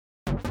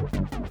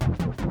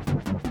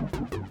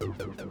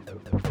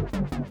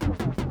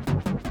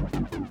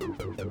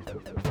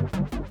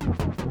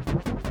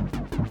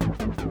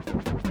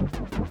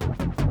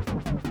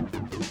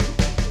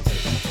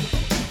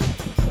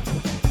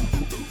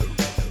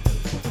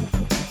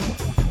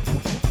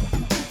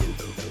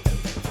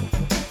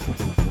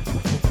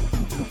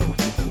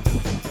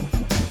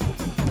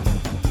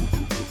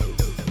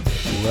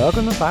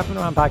Welcome to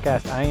 5.1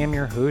 Podcast. I am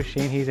your host,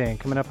 Shane Heasing.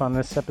 Coming up on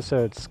this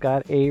episode,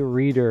 Scott A.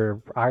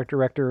 Reeder, art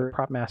director,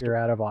 prop master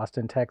out of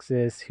Austin,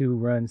 Texas, who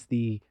runs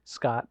the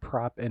Scott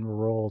Prop and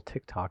Roll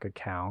TikTok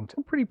account.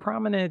 A pretty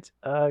prominent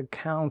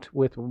account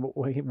with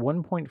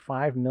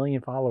 1.5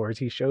 million followers.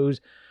 He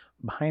shows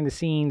behind the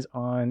scenes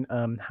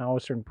on how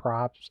certain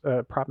prop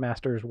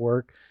masters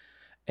work.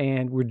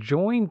 And we're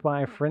joined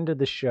by a friend of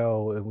the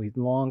show, a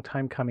long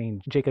time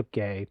coming, Jacob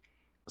Gay.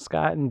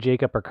 Scott and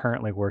Jacob are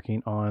currently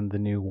working on the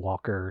new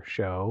Walker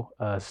show.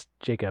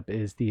 Jacob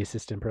is the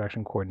assistant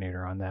production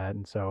coordinator on that,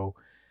 and so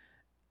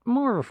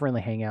more of a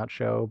friendly hangout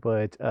show,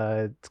 but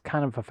it's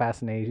kind of a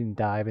fascinating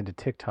dive into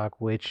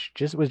TikTok, which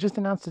was just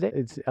announced today.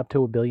 It's up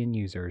to 1 billion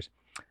users.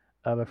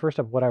 But first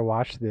up, what I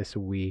watched this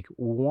week,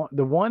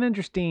 the one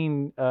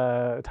interesting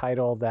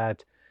title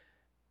that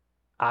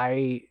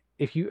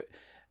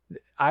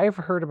I've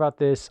heard about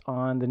this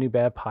on the New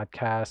Bev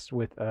podcast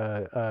with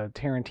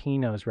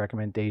Tarantino's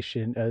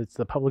recommendation. It's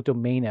the public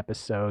domain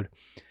episode.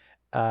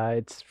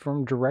 It's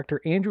from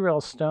director Andrew L.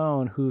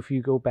 Stone, who, if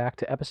you go back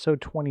to episode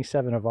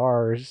 27 of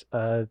ours,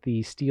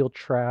 the Steel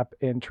Trap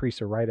and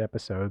Teresa Wright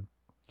episode,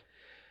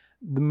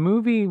 the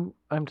movie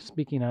I'm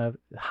speaking of,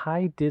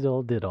 Hi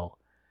Diddle Diddle,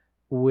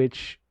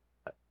 which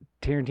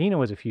Tarantino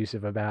was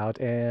effusive about,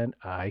 and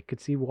I could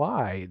see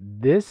why.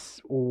 It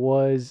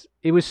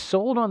was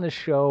sold on the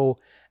show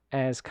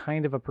as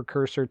kind of a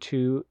precursor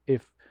to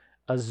if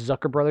a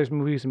Zucker Brothers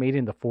movie was made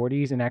in the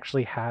 40s and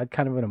actually had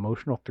kind of an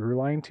emotional through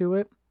line to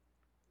it.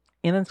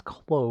 And it's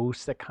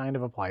close. That kind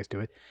of applies to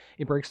it.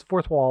 It breaks the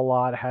fourth wall a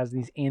lot. It has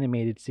these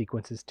animated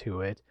sequences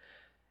to it.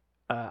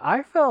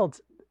 I felt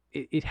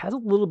it has a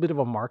little bit of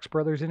a Marx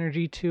Brothers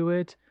energy to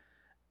it.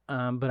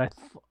 But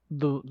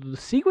the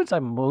sequence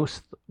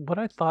what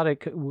I thought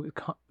it could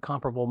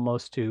comparable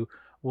most to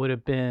would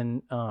have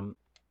been,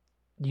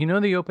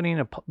 the opening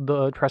of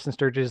the Preston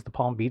Sturges The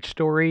Palm Beach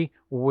Story,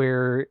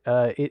 where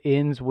it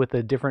ends with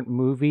a different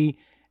movie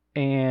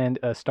and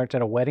starts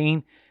at a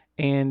wedding,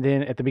 and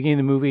then at the beginning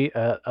of the movie,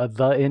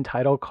 the end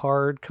title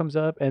card comes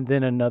up, and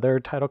then another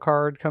title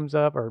card comes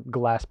up, or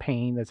glass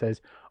pane that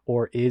says,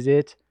 "Or is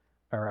it?"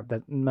 Or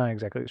I'm not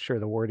exactly sure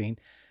the wording.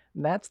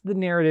 That's the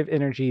narrative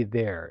energy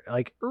there.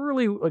 Like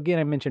early, again,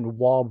 I mentioned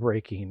wall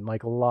breaking,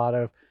 like a lot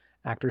of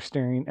actors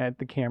staring at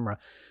the camera.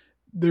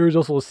 There is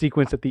also a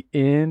sequence at the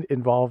end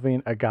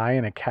involving a guy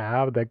in a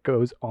cab that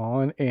goes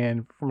on.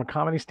 And from a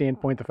comedy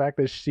standpoint, the fact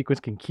that this sequence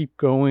can keep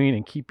going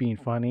and keep being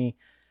funny,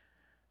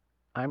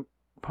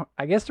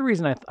 I guess the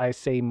reason I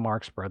say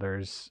Marx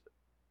Brothers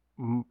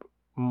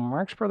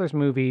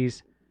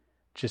movies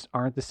just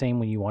aren't the same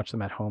when you watch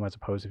them at home, as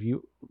opposed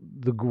to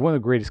one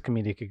of the greatest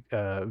comedic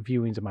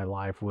viewings of my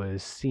life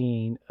was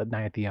seeing A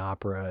Night at the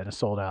Opera in a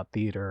sold out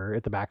theater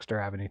at the Baxter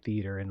Avenue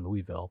Theater in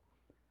Louisville.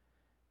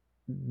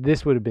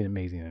 This would have been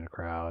amazing in a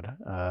crowd.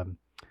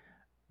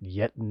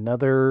 Yet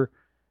another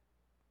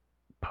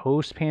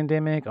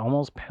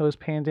almost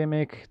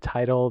post-pandemic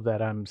title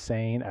that I'm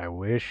saying I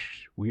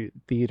wish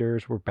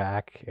theaters were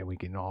back and we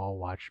can all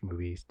watch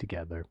movies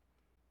together.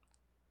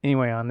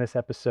 Anyway, on this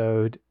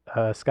episode,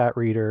 Scott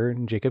Reeder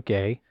and Jacob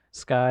Gay.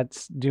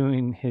 Scott's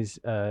doing his,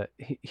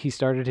 he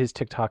started his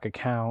TikTok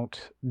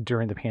account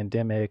during the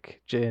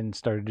pandemic and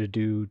started to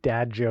do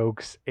dad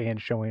jokes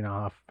and showing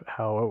off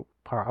how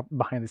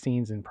behind the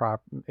scenes and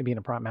being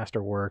a prop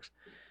master works.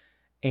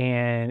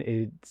 And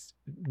it's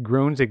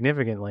grown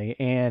significantly.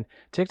 And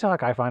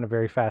TikTok, I find a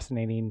very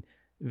fascinating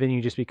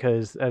venue just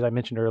because, as I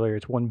mentioned earlier,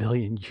 it's 1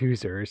 billion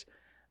users.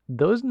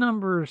 Those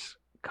numbers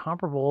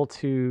comparable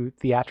to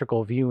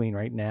theatrical viewing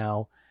right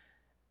now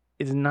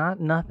is not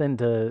nothing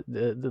to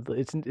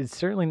it's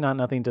certainly not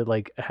nothing to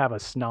like have a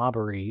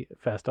snobbery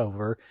fest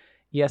over.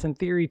 Yes, in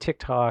theory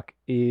TikTok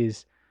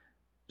is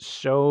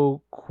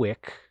so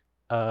quick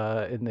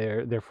and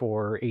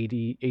therefore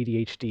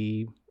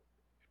ADHD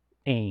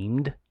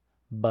aimed,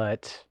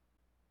 but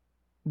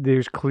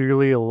there's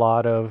clearly a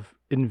lot of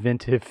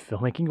inventive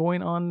filmmaking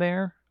going on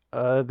there.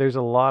 There's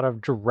a lot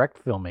of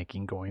direct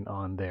filmmaking going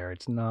on there.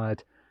 It's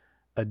not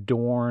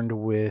adorned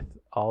with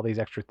all these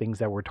extra things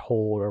that we're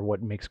told or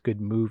what makes good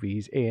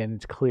movies. And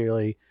it's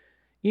clearly,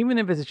 even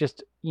if it's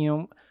just,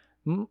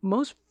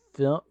 most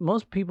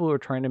people who are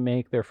trying to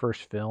make their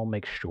first film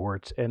make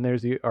shorts. And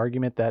there's the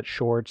argument that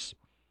shorts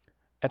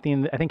at the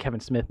end, I think Kevin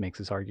Smith makes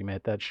this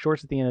argument that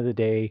shorts at the end of the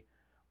day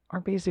are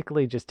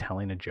basically just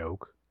telling a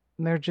joke.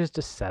 And they're just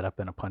a setup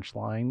and a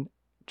punchline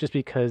just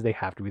because they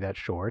have to be that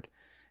short.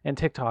 And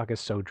TikTok is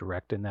so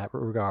direct in that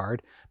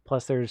regard.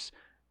 Plus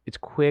it's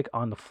quick,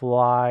 on the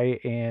fly,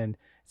 and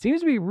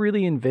seems to be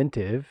really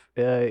inventive.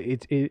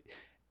 It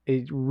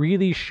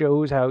really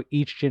shows how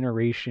each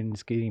generation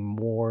is getting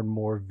more and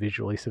more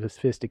visually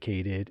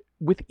sophisticated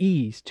with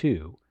ease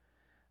too.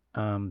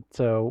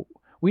 So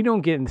we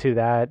don't get into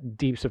that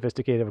deep,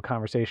 sophisticated of a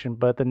conversation,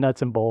 but the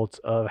nuts and bolts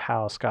of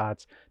how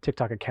Scott's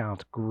TikTok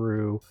account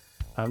grew,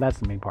 that's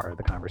the main part of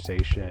the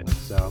conversation.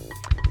 So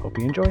hope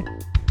you enjoy.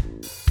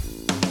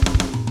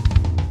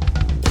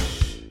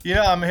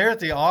 I'm here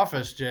at the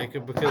office,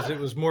 Jacob, because it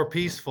was more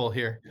peaceful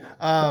here.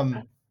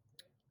 I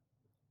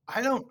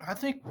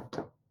think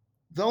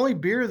the only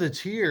beer that's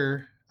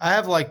here, I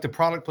have like the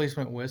product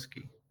placement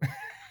whiskey.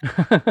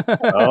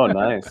 Oh,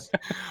 nice.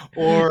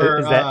 Or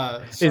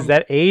is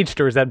that aged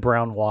or is that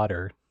brown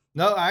water?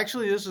 No,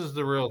 actually, this is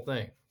the real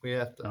thing. We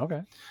have to.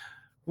 Okay.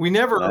 We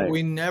never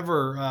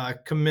Nice.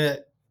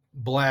 commit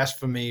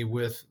blasphemy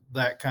with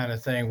that kind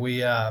of thing.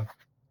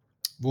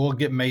 We'll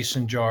get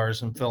mason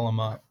jars and fill them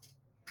up.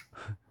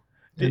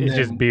 And It's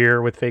just then,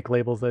 beer with fake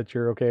labels that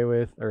you're okay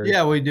with, or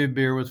yeah, we do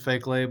beer with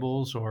fake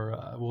labels, or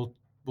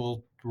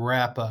we'll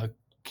wrap a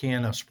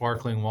can of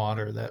sparkling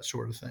water, that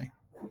sort of thing.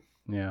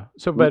 yeah.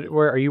 So, but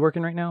where are you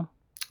working right now?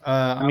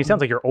 I mean, it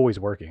sounds like you're always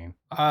working.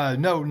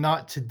 No,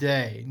 not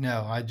today.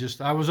 No, I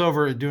was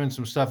over doing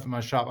some stuff at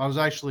my shop. I was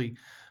actually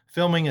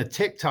filming a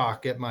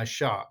TikTok at my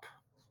shop,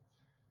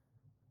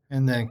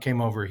 and then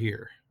came over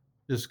here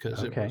just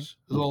because Okay. it was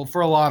well,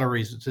 for a lot of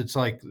reasons. It's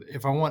like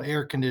if I want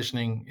air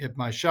conditioning at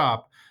my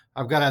shop,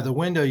 I've got to have the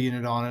window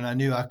unit on, and I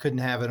knew I couldn't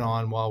have it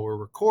on while we're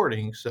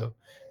recording. So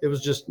it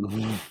was just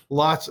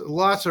lots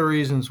of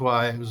reasons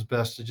why it was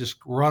best to just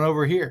run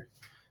over here.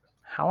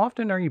 How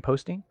often are you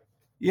posting?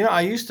 You know,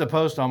 I used to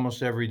post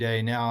almost every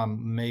day. Now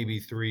I'm maybe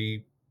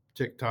 3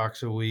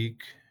 TikToks a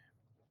week.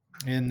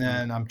 And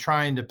then I'm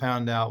trying to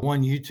pound out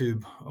 1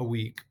 YouTube a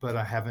week, but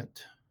I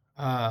haven't.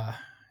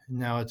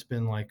 Now it's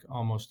been like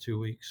almost 2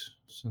 weeks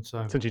since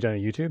you've done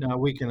a YouTube? No, a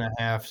week and a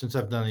half since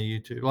I've done a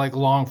YouTube, like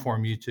long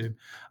form YouTube.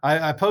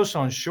 I post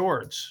on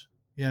shorts,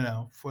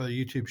 for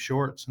the YouTube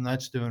shorts, and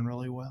that's doing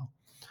really well.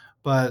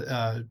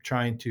 But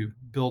trying to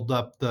build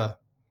up the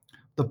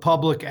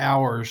public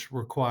hours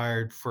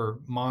required for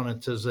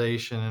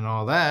monetization and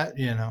all that,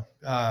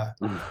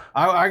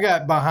 I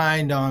got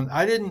behind on.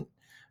 I didn't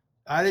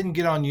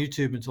get on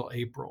YouTube until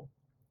April.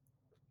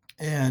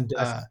 And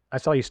I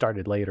saw you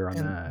started later on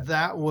that.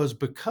 That was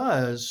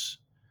because,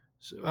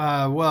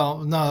 well,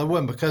 no, it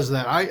wasn't because of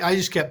that. I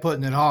just kept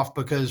putting it off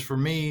because for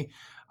me,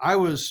 I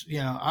was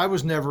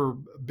never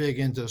big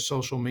into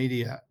social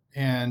media.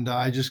 And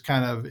I just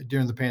kind of,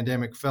 during the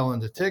pandemic, fell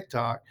into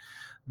TikTok.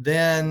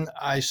 Then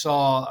I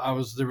saw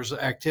there was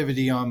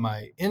activity on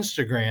my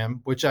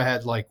Instagram, which I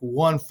had like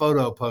 1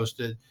 photo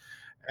posted.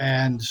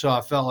 And so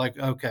I felt like,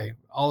 okay,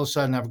 all of a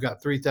sudden I've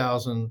got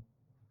 3,000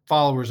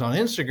 followers on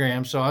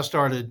Instagram. So I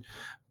started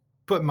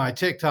putting my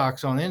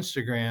TikToks on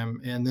Instagram,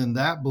 and then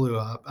that blew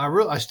up.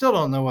 I still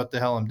don't know what the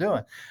hell I'm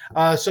doing.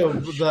 So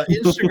the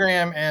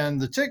Instagram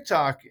and the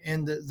TikTok,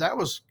 and that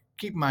was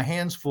keeping my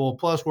hands full,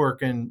 plus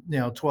working,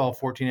 12,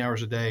 14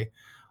 hours a day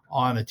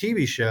on a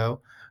TV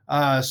show.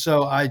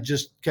 So I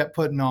just kept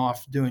putting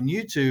off doing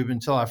YouTube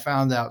until I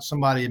found out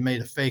somebody had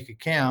made a fake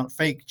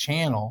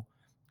channel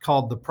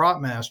called The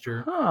Prop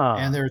Master,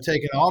 and they were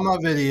taking all my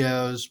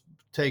videos,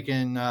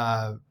 taking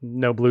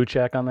no blue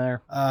check on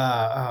there.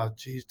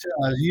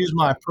 Use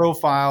my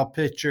profile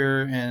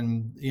picture,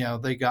 and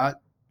they got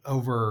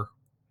over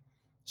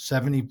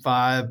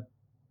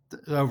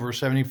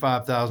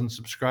 75,000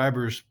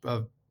 subscribers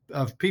of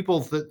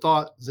people that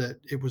thought that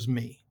it was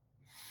me.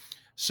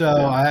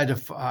 So I had to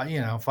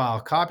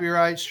file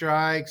copyright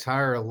strikes,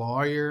 hire a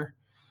lawyer.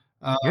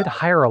 You had to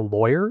hire a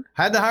lawyer?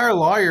 Had to hire a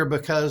lawyer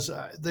because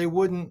they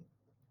wouldn't.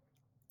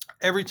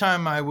 Every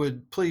time I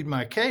would plead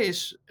my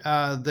case,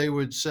 they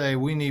would say,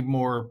 we need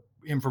more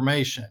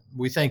information.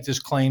 We think this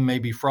claim may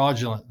be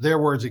fraudulent. Their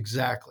words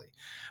exactly.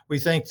 We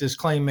think this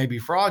claim may be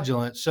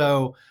fraudulent.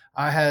 So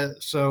I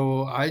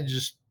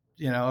just,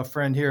 a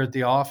friend here at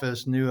the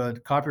office knew a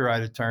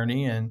copyright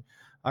attorney, and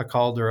I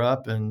called her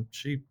up, and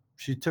she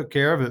took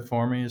care of it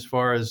for me as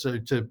far as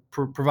to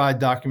provide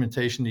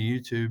documentation to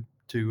YouTube.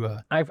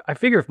 I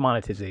figure if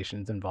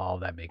monetization's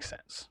involved, that makes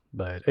sense.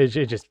 But it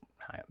just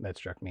that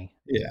struck me.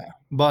 Yeah,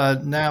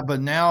 but now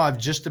I've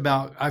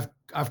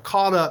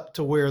caught up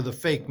to where the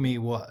fake me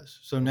was.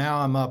 So now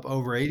I'm up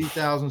over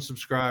 80,000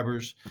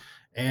 subscribers,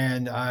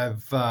 and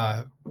I've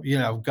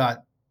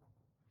got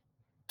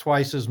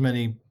twice as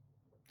many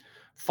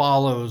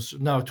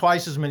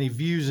twice as many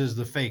views as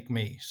the fake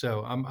me.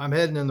 So I'm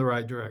heading in the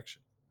right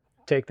direction.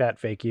 Take that,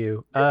 fake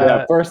you.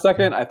 Yeah, for a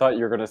second I thought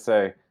you were gonna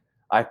say,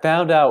 I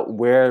found out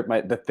where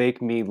the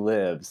fake me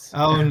lives.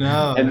 Oh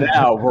no! And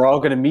now we're all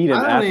gonna meet him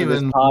after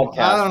this podcast.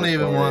 I don't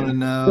even want to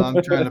know. I'm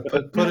trying to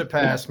put it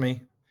past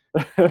me.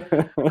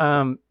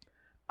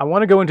 I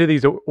want to go into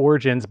these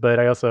origins, but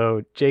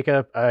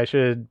Jacob, I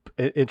should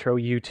intro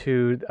you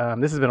too.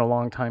 This has been a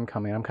long time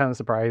coming. I'm kind of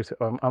surprised.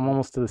 I'm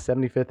almost to the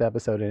 75th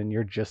episode, and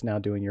you're just now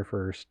doing your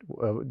first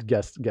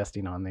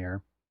guesting on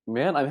there.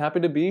 Man, I'm happy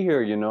to be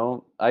here.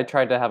 I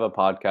tried to have a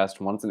podcast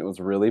once, and it was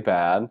really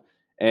bad.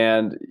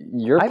 And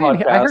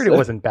podcast, I heard it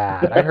wasn't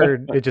bad. I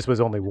heard it just was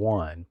only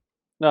one.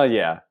 No,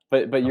 yeah,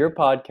 but your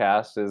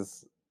podcast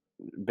has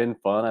been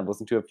fun. I've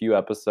listened to a few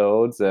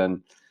episodes,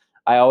 and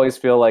I always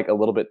feel like a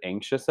little bit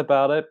anxious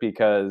about it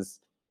because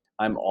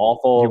I'm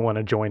awful. You want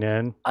to join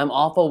in? I'm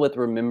awful with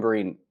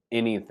remembering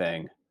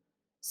anything.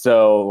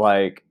 So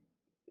like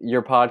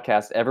your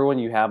podcast, everyone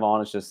you have on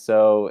is just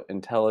so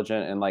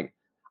intelligent, and like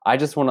I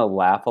just want to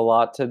laugh a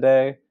lot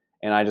today,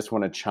 and I just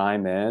want to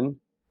chime in.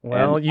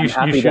 Well, you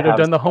should have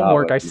done the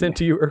homework I sent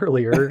to you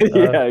earlier.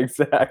 Yeah,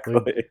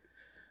 exactly.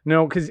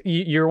 No, because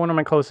you're one of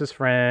my closest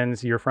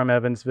friends. You're from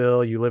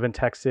Evansville. You live in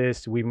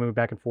Texas. We moved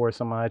back and forth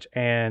so much,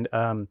 and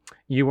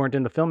you weren't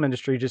in the film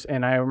industry.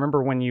 And I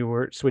remember when you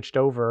were switched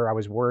over, I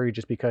was worried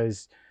just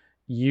because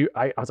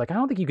I was like, I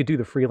don't think you could do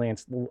the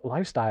freelance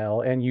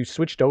lifestyle, and you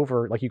switched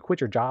over, like you quit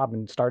your job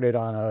and started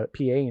on a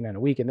PA in a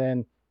week, and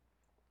then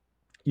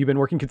you've been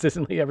working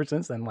consistently ever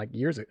since then, like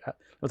years ago. It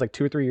was like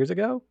 2 or 3 years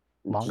ago,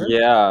 longer.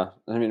 Yeah.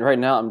 I mean, right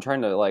now I'm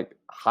trying to like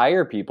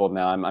hire people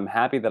now. I'm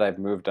happy that I've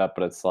moved up,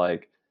 but it's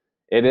like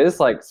it is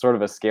like sort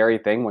of a scary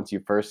thing once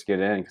you first get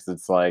in because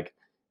it's like,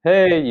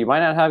 hey, you might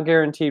not have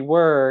guaranteed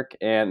work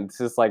and it's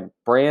just like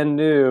brand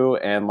new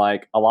and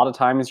like a lot of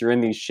times you're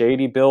in these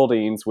shady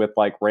buildings with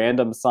like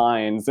random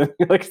signs and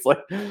like it's like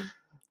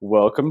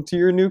welcome to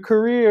your new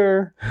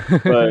career.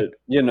 But,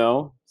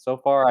 so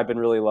far I've been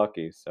really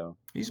lucky, so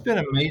He's been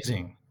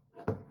amazing.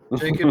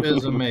 Jacob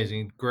is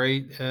amazing.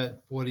 Great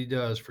at what he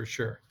does for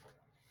sure.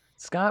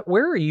 Scott,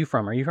 where are you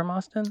from? Are you from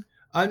Austin?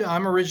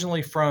 I'm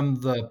originally from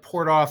the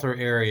Port Arthur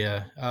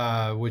area,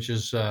 which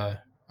is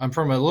I'm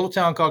from a little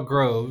town called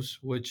Groves,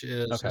 which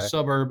is a Okay.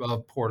 suburb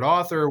of Port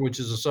Arthur, which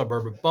is a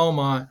suburb of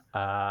Beaumont, which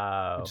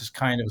Oh, is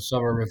kind of a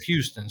suburb of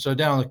Houston. So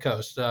down the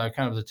coast,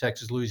 kind of the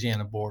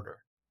Texas-Louisiana border.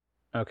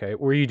 okay.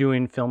 Were you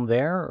doing film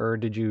there, or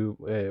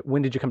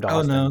when did you come to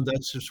Oh no, Austin?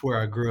 that's just where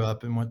I grew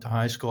up and went to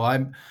high school.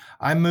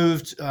 I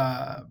moved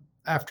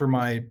after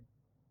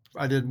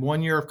I did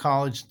 1 year of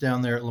college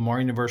down there at Lamar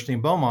University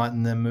in Beaumont,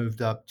 and then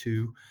moved up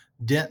to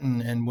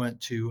Denton and went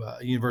to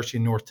University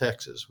of North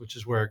Texas, which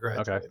is where I Okay.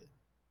 graduated.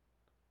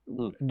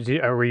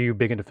 Mm. Were you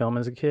big into film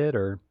as a kid,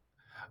 or?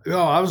 Oh,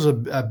 I was a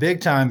big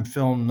time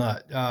film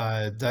nut.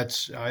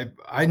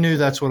 I knew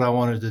that's what I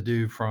wanted to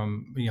do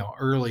from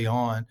early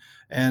on,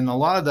 and a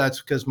lot of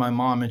that's because my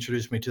mom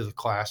introduced me to the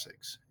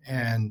classics,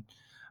 and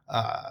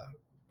uh,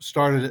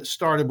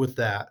 started with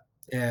that,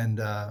 and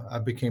I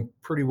became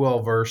pretty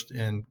well versed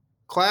in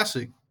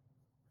classic,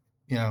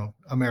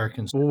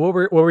 American Well,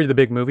 cinema. what were the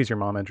big movies your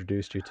mom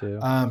introduced you to?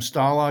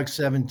 Stalag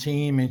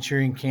 17,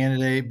 Manchurian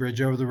Candidate,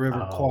 Bridge Over the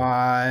River Oh,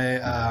 Kwai.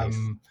 nice.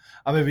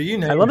 I mean, but you I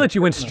name love it. that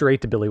you went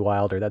straight to Billy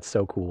Wilder. That's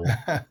so cool.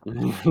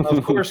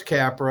 Of course,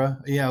 Capra.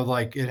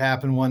 Like It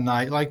Happened One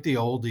Night, like the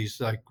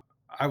oldies. Like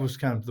I was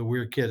kind of the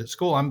weird kid at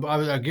school.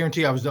 I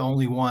guarantee I was the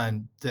only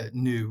one that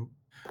knew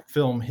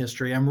film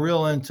history. I'm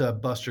real into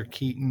Buster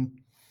Keaton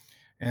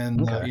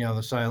and Okay.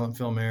 the silent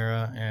film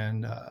era,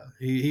 and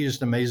he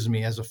just amazes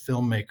me as a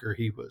filmmaker.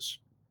 He was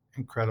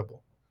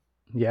incredible.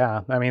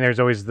 Yeah, I mean, there's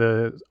always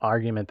the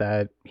argument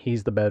that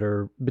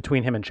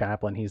between him and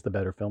Chaplin, he's the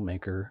better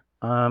filmmaker.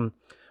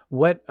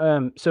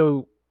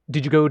 So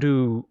did you go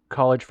to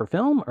college for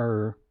film,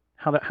 or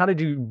how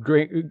did you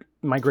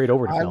migrate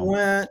over to I film?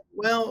 went,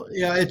 well,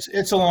 yeah,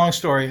 it's a long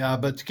story,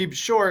 but to keep it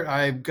short,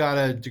 I got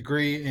a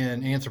degree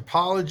in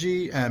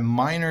anthropology and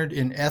minored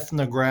in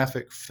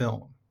ethnographic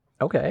film.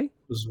 Okay.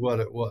 Was what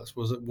it was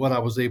it what I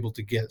was able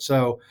to get.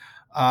 So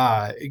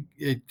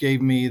it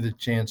gave me the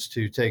chance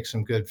to take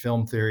some good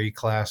film theory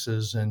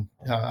classes, and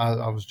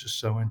I was just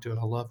so into it.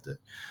 I loved it.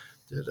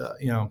 Did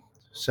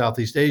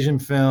Southeast Asian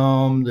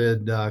film,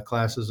 did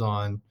classes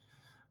on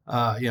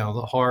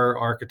the horror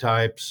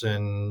archetypes,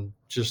 and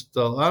just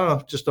I don't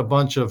know, just a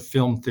bunch of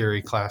film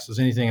theory classes.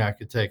 Anything I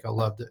could take, I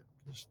loved it.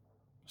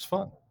 It's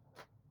fun.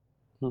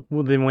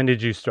 Well, then when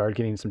did you start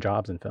getting some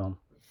jobs in film?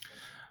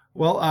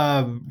 Well,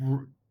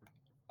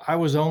 I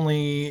was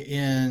only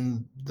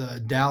in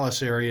the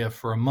Dallas area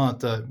for a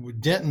month.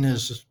 Denton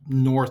is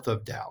north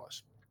of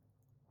Dallas,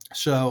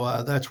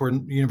 so that's where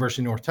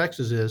University of North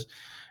Texas is,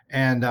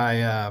 and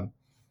I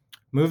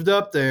moved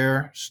up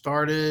there.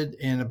 Started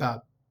in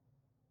about,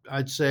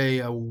 I'd say,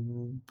 I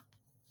don't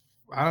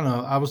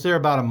know. I was there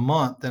about a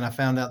month, and I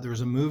found out there was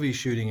a movie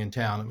shooting in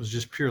town. It was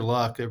just pure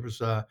luck. It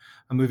was a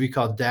movie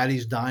called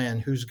Daddy's Dying.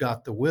 Who's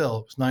Got the Will?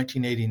 It was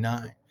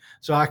 1989.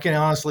 So I can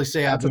honestly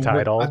say That's a I've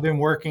title. been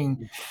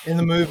working in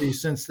the movie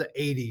since the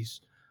 80s.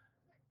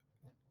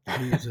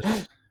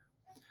 Jesus.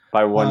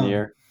 By 1 Um,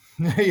 year.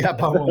 yeah,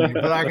 by 1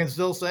 year, but I can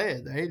still say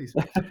it, the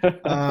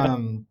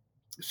 80s.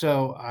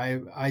 So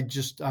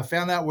I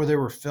found out where they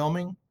were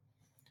filming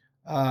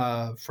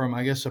from,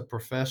 I guess, a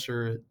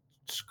professor at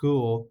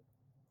school,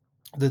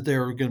 that they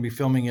were going to be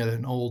filming at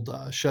an old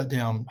shut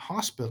down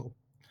hospital.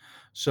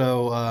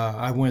 So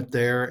I went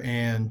there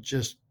and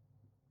just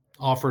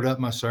offered up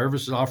my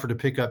services, offered to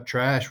pick up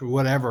trash or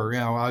whatever.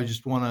 I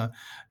just want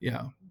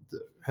to,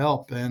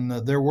 help. And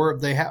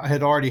they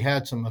had already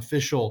had some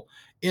official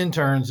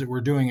interns that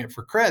were doing it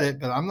for credit,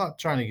 but I'm not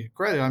trying to get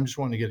credit. I'm just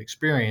wanting to get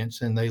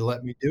experience, and they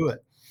let me do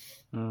it.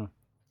 Mm.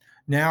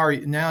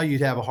 Now you'd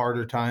have a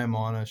harder time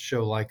on a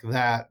show like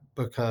that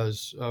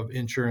because of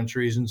insurance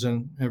reasons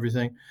and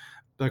everything,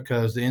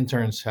 because the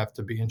interns have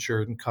to be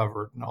insured and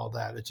covered and all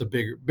that. It's a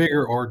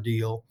bigger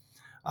ordeal.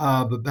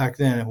 But back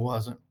then it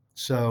wasn't.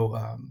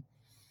 So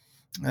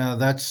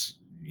that's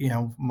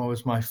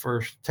was my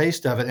first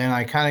taste of it, and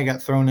I kind of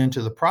got thrown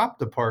into the prop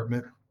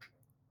department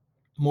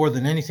more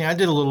than anything. I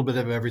did a little bit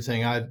of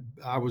everything.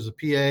 I was a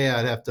PA.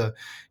 I'd have to,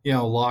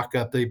 lock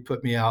up. They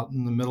put me out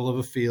in the middle of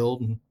a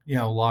field and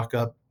lock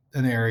up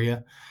an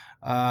area.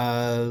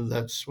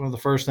 That's one of the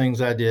first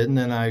things I did. And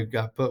then I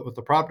got put with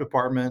the prop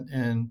department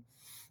and,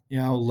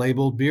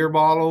 labeled beer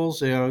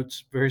bottles.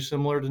 It's very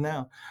similar to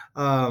now.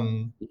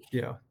 Um,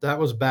 that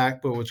was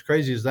back, but what's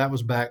crazy is that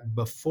was back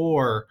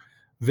before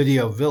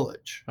Video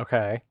Village.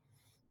 Okay.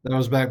 That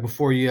was back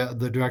before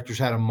the directors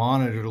had a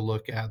monitor to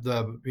look at.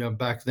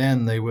 Back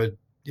then they would,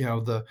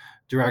 the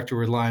director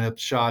would line up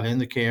the shot in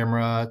the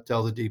camera,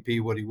 tell the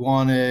DP what he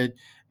wanted,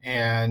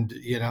 and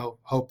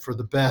hope for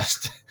the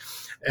best.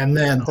 And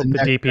then Hope the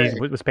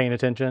DP was paying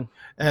attention.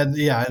 and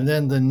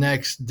then the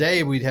next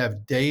day we'd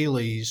have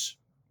dailies.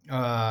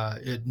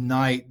 At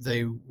night,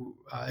 they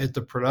at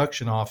the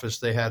production office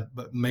they had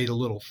made a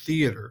little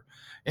theater,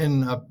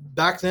 and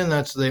back then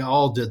they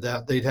all did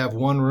that. They'd have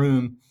one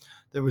room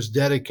that was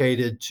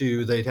dedicated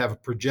to. They'd have a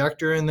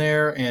projector in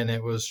there, and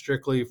it was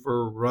strictly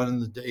for running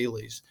the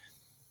dailies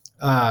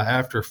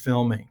after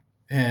filming,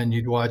 and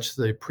you'd watch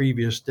the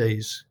previous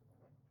day's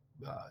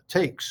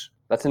takes.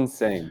 That's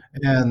insane.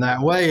 And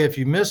that way, if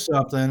you missed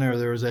something or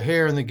there was a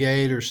hair in the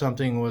gate or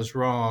something was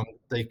wrong,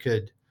 they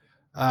could,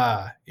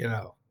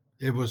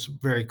 it was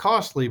very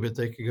costly, but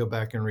they could go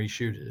back and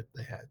reshoot it if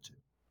they had to.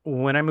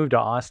 When I moved to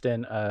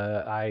Austin,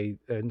 I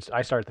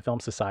started the Film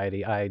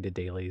Society. I did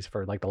dailies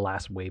for like the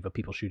last wave of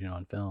people shooting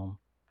on film.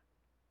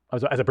 I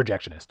was as a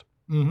projectionist.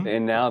 Mm-hmm.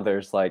 And now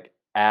there's like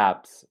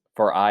apps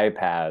for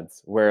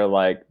iPads where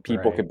like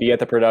people could be at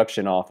the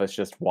production office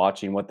just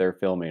watching what they're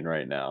filming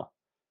right now.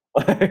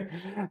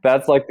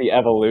 That's like the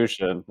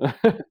evolution.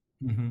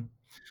 Mm-hmm.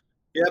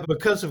 Yeah,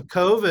 because of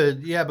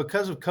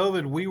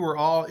COVID, we were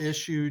all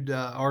issued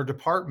our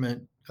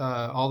department.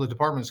 All the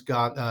departments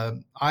got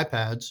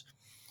iPads,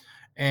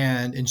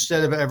 and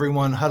instead of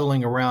everyone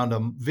huddling around a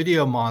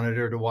video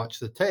monitor to watch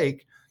the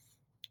take,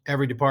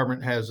 every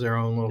department has their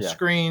own little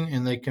screen,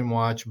 and they can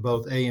watch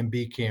both A and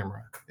B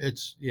camera.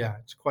 It's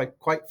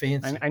quite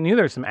fancy. I knew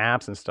there's some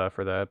apps and stuff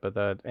for that, but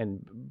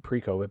and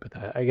pre-COVID,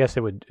 but I guess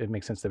it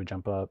makes sense they would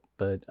jump up.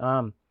 But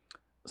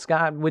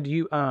Scott, would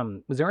you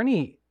was there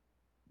any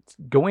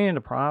going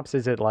into props?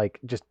 Is it like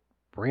just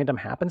random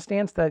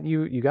happenstance that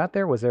you got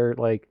there? Was there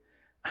like,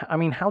 I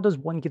mean, how does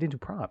one get into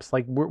props?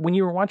 Like when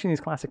you were watching these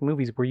classic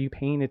movies, were you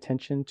paying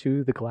attention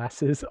to the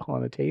glasses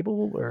on the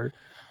table or?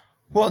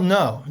 Well,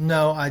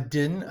 no, I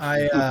didn't.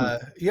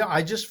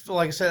 I just,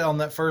 like I said, on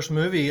that first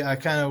movie, I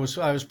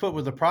was put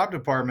with the prop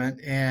department,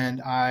 and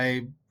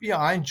I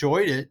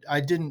enjoyed it. I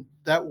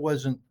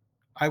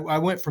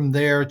went from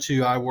there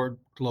to, I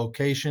worked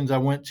locations. I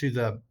went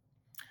to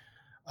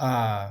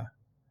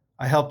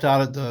I helped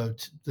out at the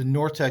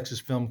North Texas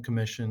Film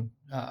Commission,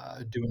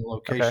 doing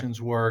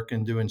locations work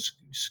and doing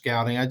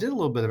scouting. I did a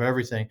little bit of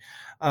everything.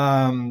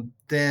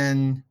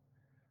 Then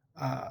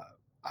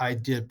I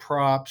did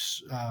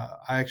props.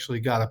 I actually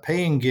got a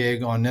paying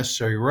gig on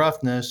Necessary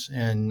Roughness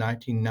in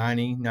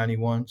 1990,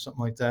 91,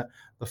 something like that.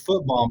 The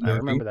football movie. I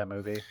remember that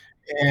movie.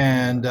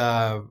 And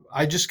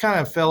I just kind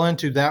of fell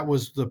into that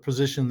was the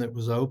position that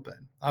was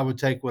open. I would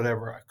take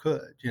whatever I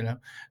could,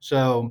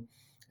 So,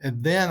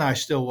 and then I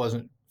still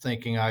wasn't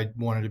thinking I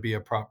wanted to be a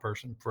prop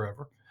person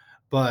forever.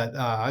 But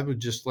I would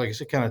just, like I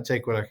said, kind of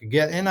take what I could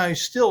get. And I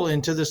still,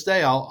 and to this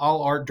day,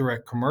 I'll art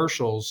direct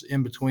commercials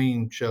in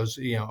between shows.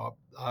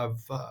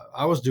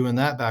 I was doing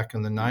that back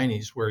in the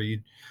 90s where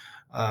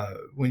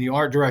when you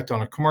art direct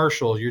on a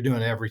commercial, you're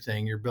doing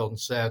everything. You're building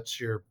sets,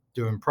 you're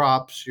doing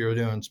props, you're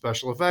doing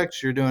special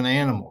effects, you're doing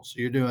animals,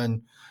 you're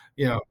doing,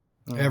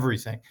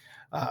 everything.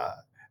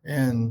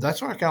 And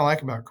that's what I kind of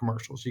like about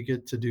commercials. You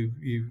get to do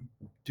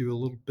a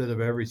little bit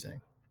of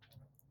everything.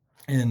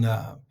 And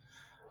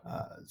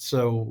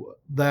so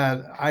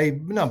that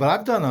but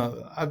I've done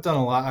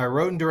a lot. I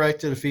wrote and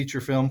directed a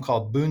feature film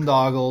called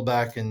Boondoggle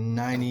back in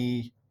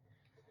 98,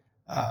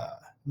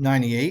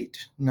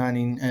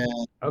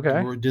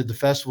 and we did the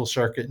festival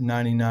circuit in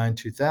 99,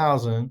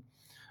 2000.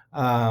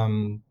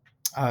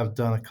 I've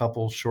done a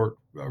couple short,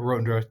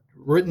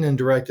 written and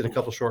directed a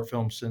couple short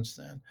films since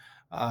then.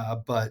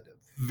 But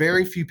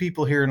very few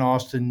people here in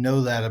Austin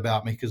know that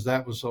about me because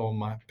that was all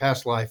my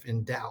past life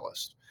in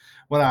Dallas.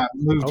 When I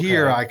moved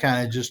here, I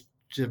kind of just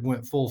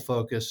went full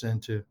focus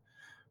into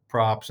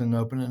props and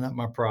opening up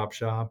my prop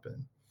shop.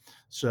 And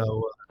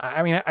so,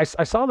 I mean, I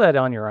saw that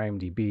on your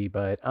IMDb,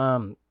 but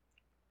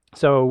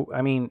so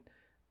I mean,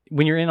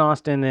 when you're in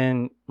Austin,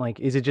 then like,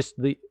 is it just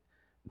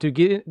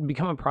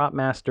become a prop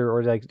master,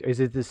 or like,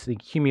 is it this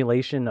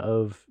accumulation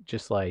of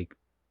just like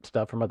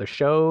stuff from other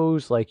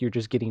shows? Like you're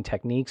just getting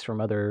techniques from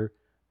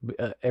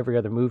every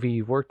other movie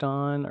you've worked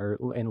on,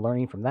 and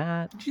learning from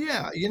that?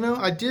 Yeah,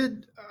 I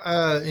did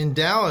in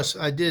Dallas.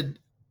 I did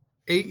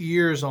 8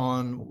 years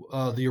on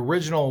the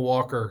original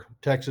Walker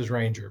Texas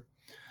Ranger.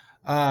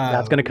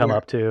 That's going to come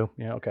up too.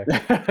 Yeah, okay.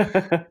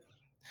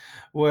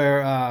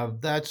 Where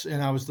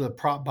and I was the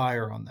prop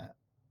buyer on that,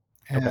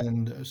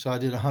 and so I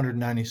did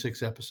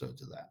 196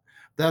 episodes of that.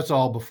 That's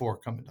all before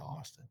coming to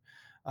Austin.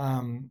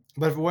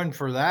 But if it wasn't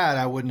for that,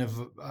 I wouldn't have.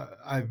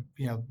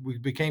 We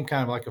became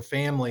kind of like a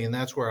family, and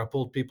that's where I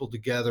pulled people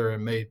together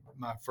and made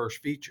my first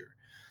feature.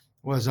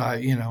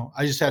 I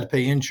just had to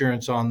pay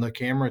insurance on the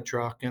camera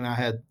truck, and I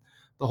had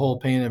the whole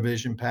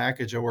Panavision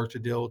package. I worked a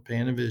deal with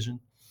Panavision,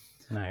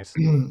 Nice.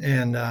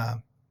 and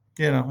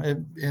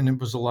it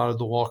was a lot of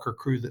the Walker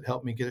crew that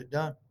helped me get it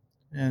done.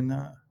 And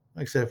like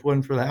I said, if it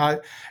wasn't for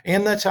that,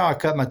 and that's how I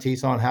cut my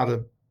teeth on how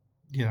to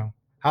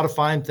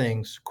find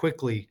things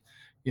quickly.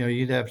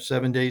 You'd have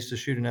 7 days to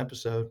shoot an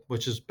episode,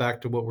 which is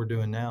back to what we're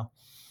doing now.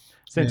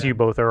 Since you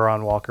both are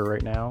on Walker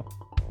right now.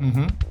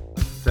 Mm-hmm.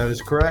 That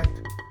is correct.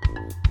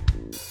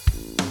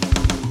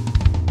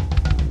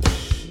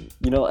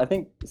 I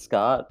think,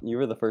 Scott, you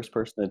were the first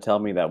person to tell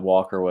me that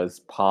Walker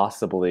was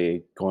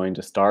possibly going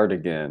to start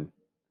again.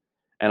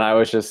 And I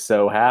was just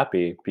so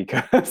happy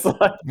because,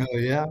 like, Oh,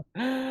 yeah.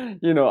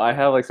 I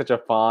have like such a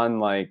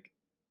fond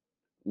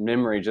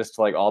memory, just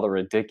like all the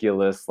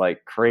ridiculous,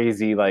 like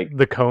crazy, like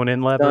The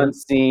Conan lever. stunt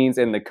scenes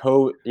and the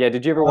coat. Yeah,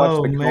 did you ever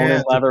watch the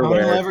Conan lever?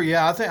 Conan lever.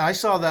 Yeah, I think I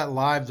saw that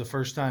live the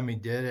first time he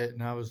did it,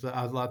 and I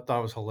thought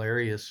it was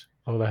hilarious.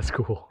 Oh, that's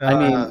cool. I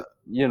mean,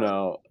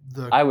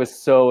 I was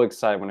so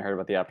excited when I heard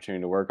about the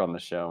opportunity to work on the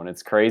show, and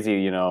it's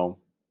crazy.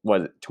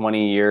 Was it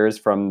 20 years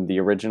from the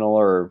original,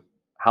 or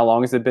how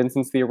long has it been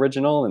since the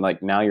original? And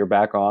like now you're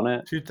back on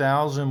it.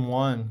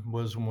 2001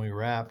 was when we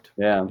wrapped.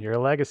 Yeah, Your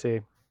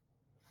legacy.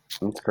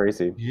 that's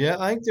crazy. Yeah,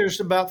 I think there's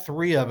about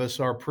 3 of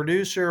us. Our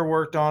producer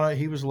worked on it.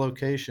 He was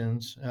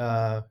locations,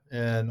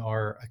 and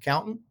our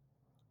accountant.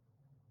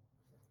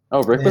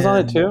 Oh, Rick was on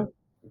it too?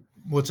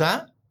 What's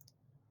that?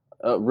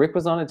 Rick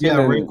was on it too?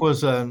 Yeah, Rick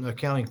was an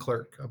accounting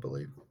clerk, I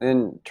believe.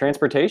 And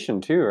transportation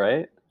too,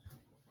 right?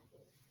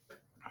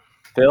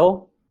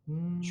 Phil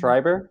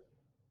Schreiber?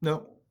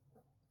 No.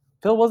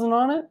 Phil wasn't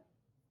on it?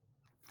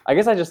 I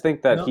guess I just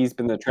think that No, he's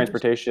been the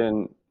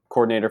transportation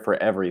coordinator for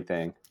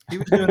everything. He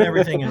was doing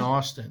everything in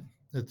Austin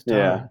at the time.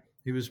 Yeah.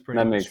 He was pretty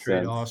That much makes straight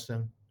sense.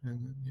 Austin.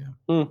 And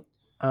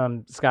yeah.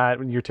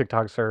 Scott, your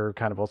TikToks are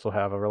kind of also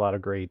have a lot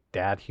of great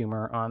dad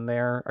humor on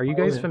there. Are you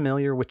guys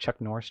familiar with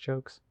Chuck Norris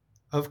jokes?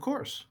 Of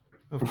course.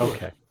 Of course.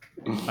 Okay.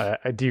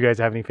 Do you guys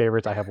have any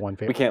favorites? I have one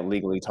favorite. We can't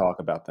legally talk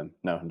about them.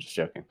 No, I'm just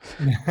joking.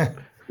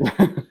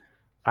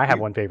 I have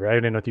one favorite. I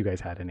didn't know if you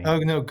guys had any. Oh,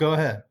 no, go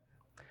ahead.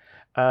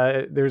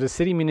 There's a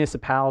city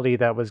municipality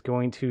that was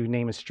going to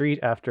name a street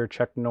after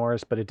Chuck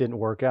Norris, but it didn't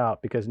work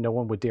out because no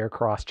one would dare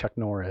cross Chuck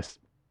Norris.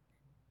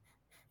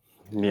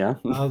 Yeah.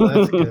 Oh,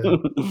 that's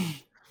good.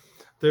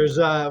 There's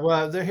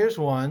here's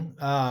one.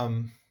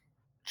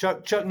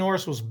 Chuck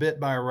Norris was bit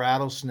by a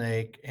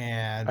rattlesnake,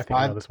 and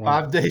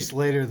 5 days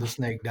later the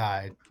snake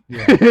died.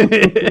 Yeah.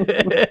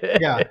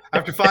 Yeah.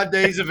 After 5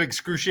 days of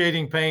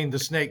excruciating pain, the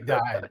snake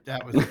died.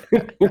 That was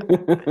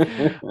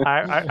it.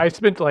 I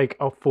spent like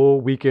a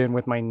full weekend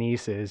with my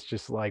nieces,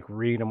 just like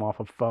reading them off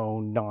a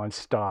phone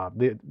nonstop.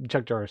 The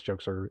Chuck Norris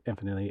jokes are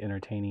infinitely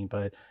entertaining,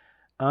 but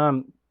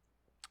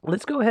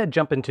let's go ahead and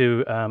jump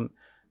into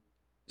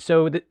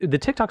so the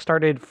TikTok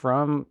started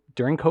from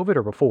during COVID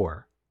or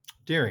before?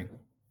 During.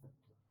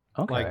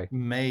 Okay. Like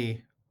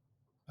May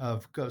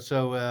of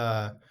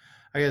I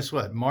guess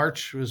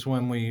March was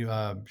when we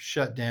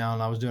shut down.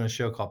 I was doing a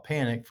show called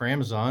Panic for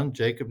Amazon.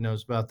 Jacob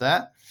knows about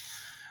that.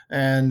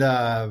 And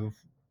I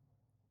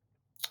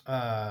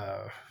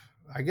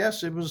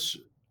guess it was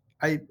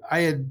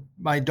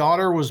my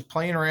daughter was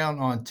playing around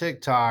on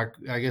TikTok,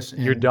 I guess.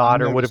 Your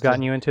daughter would have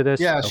gotten you into this?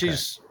 Yeah, okay.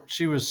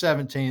 She was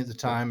 17 at the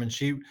time, and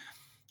she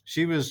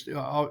was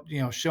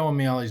showing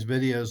me all these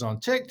videos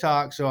on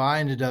TikTok, so I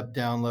ended up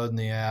downloading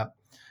the app.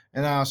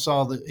 And I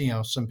saw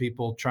that, some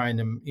people trying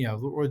to,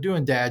 were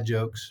doing dad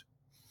jokes.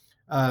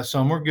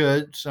 Some were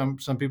good. Some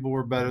people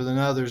were better than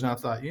others. And I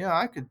thought, yeah,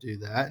 I could do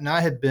that. And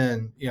I had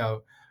been,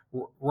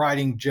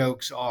 writing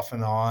jokes off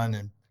and on.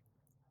 And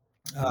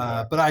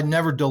but I'd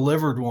never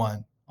delivered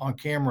one on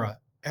camera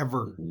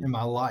ever in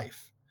my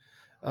life.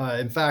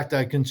 In fact,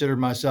 I considered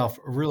myself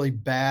really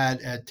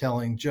bad at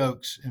telling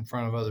jokes in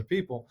front of other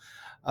people.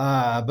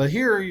 But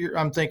here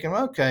I'm thinking,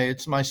 okay,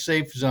 it's my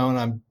safe zone.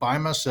 I'm by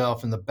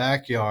myself in the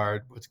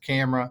backyard with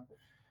camera,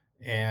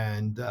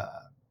 and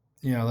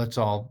that's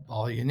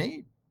all you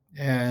need.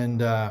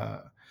 And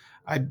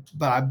I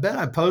bet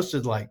I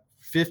posted like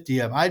 50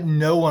 of them.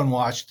 No one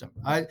watched them.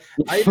 I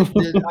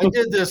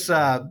did this.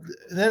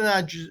 Then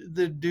I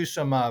did do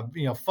some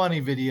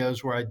funny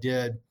videos where I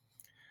did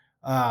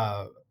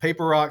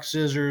paper, rock,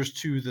 scissors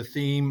to the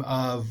theme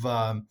of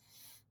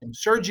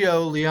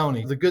Sergio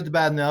Leone, the Good, the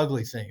Bad, and the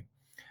Ugly theme.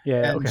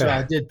 Yeah, and so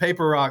I did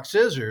paper, rock,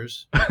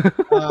 scissors,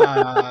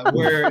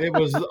 where it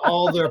was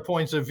all their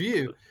points of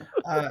view.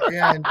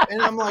 And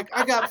I'm like,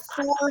 I got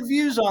 4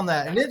 views on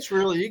that. And it's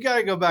really, you got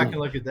to go back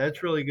and look at that.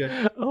 It's really good.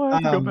 Oh, I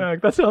have to go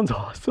back. That sounds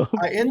awesome.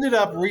 I ended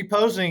up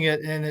reposting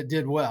it and it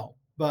did well.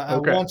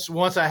 But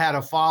once I had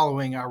a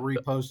following, I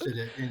reposted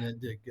it and it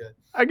did good.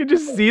 I could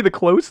just see the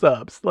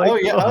close-ups. Like, oh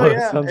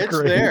yeah, it's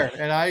great. There.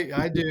 And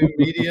I do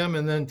medium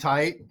and then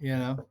tight,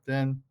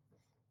 then.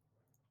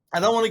 I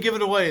don't want to give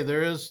it away.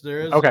 There is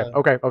okay.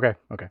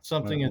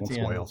 Something at the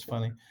end that's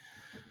funny.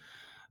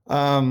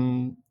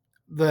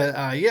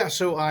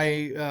 So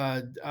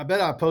I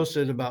bet I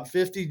posted about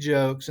 50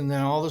 jokes, and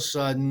then all of a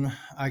sudden,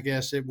 I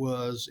guess it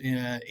was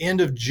in end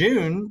of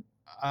June,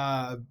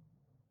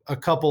 a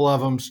couple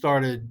of them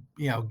started,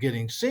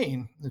 getting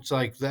seen. It's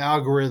like the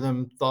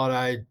algorithm thought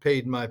I'd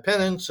paid my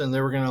penance and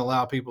they were going to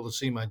allow people to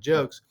see my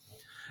jokes.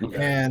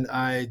 And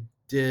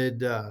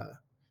did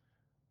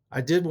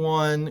I did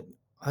one.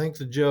 I think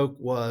the joke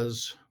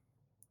was,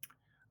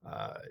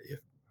 if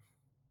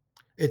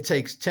it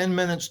takes 10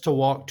 minutes to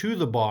walk to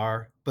the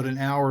bar, but an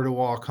hour to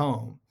walk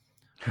home.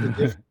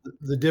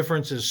 The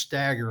difference is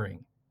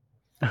staggering.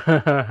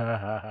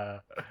 And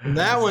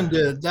that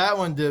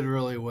one did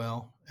really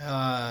well.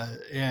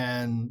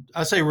 And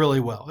I say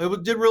really well.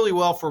 Did really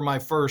well for my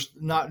first,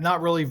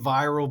 not really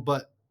viral,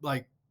 but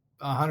like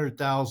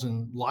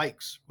 100,000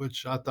 likes,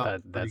 which I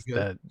thought was pretty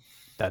good.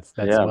 That's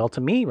Yeah. well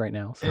to me right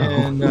now. So.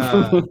 And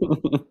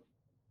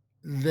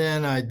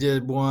then I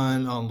did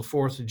one on the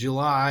 4th of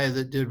July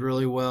that did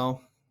really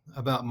well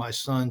about my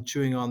son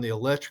chewing on the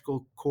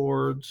electrical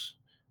cords.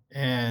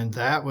 And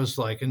that was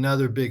like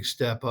another big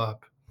step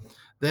up.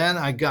 Then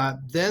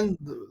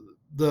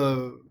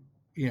the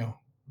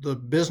the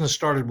business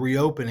started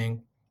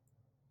reopening.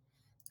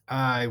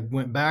 I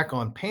went back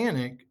on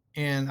Panic,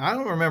 and I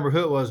don't remember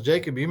who it was.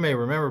 Jacob, you may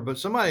remember, but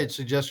somebody had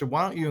suggested,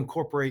 why don't you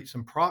incorporate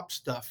some prop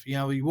stuff?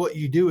 What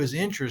you do is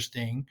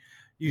interesting.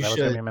 You That was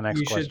gonna be should my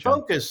next question.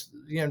 focus.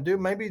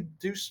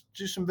 Do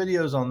some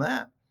videos on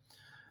that.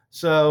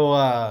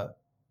 So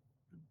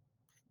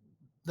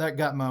that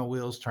got my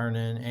wheels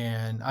turning,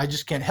 and I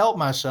just can't help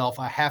myself.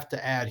 I have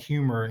to add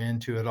humor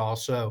into it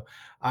also.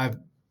 I've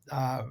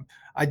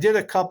I did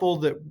a couple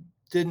that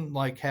didn't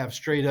like have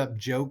straight up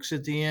jokes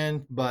at the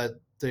end,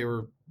 but they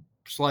were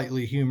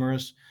slightly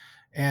humorous.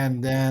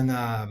 And then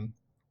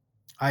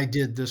I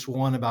did this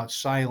one about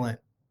silent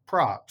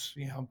props,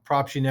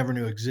 props you never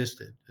knew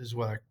existed is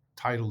what I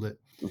titled it.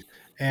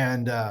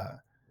 And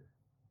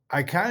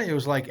it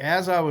was like,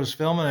 as I was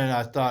filming it,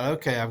 I thought,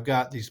 okay, I've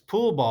got these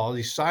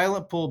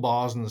silent pool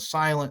balls and the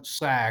silent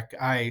sack.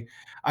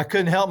 I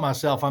couldn't help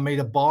myself. I made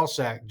a ball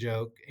sack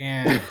joke,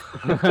 and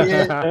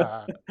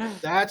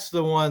that's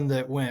the one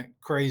that went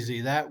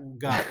crazy. That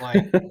got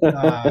like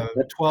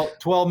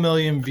 12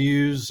 million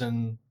views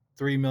and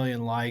 3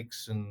 million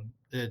likes. And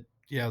that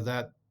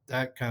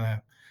kind of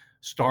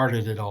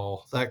started it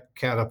all. That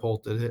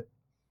catapulted it.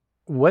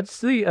 What's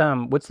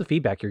the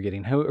feedback you're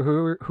getting?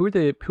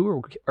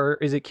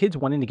 Is it kids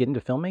wanting to get into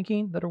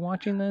filmmaking that are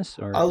watching this,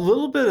 or a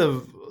little bit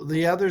of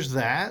the others?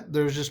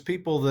 There's just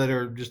people that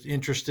are just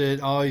interested,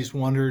 always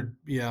wondered,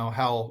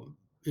 how,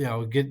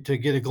 get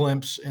a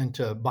glimpse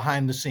into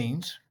behind the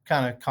scenes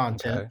kind of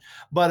content, Okay.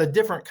 but a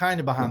different kind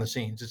of behind the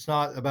scenes. It's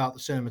not about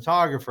the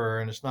cinematographer,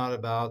 and it's not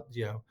about,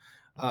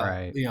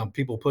 Right.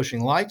 people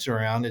pushing lights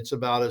around. It's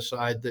about a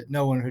side that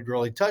no one had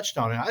really touched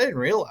on. And I didn't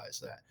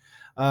realize that.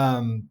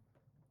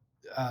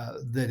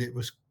 That it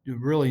was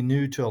really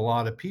new to a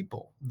lot of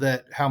people,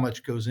 that how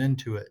much goes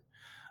into it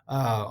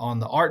on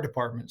the art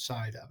department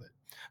side of it.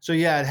 So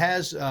yeah, it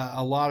has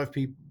a lot of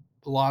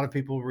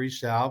people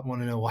reached out,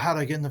 want to know, well, how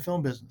do I get in the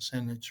film business?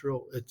 And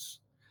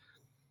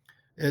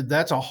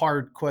that's a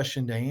hard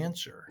question to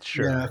answer.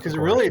 Sure, because of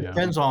it really course, yeah.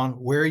 depends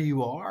on where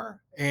you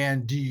are,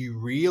 and do you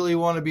really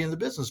want to be in the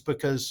business?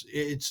 Because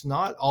it's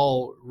not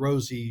all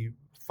rosy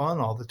fun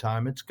all the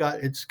time. It's got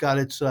its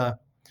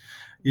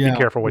Be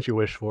careful what you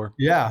wish for.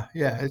 yeah,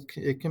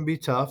 it can be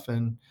tough.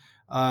 And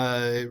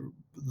the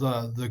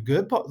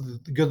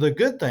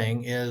good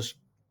thing is,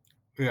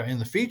 in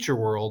the feature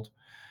world,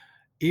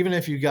 even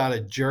if you got a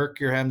jerk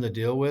you're having to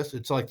deal with,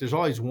 it's like there's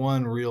always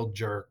one real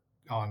jerk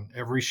on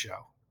every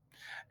show,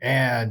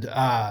 and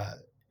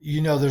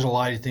there's a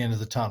light at the end of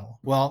the tunnel.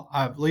 Well,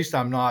 at least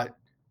I'm not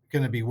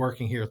going to be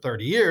working here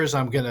 30 years.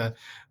 I'm going to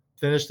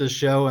finish this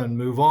show and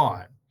move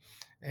on.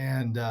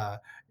 And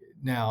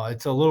now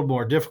it's a little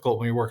more difficult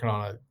when you're working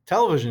on a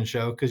television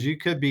show, because you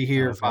could be I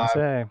here was gonna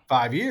say.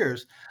 5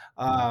 years.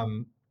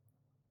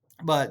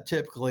 But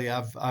typically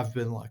I've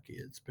been lucky.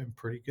 It's been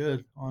pretty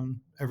good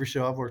on every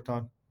show I've worked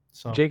on.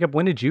 So Jacob,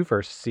 when did you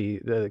first see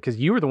because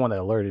you were the one that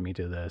alerted me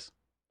to this?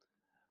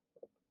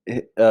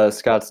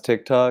 Scott's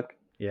TikTok.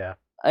 Yeah.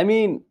 I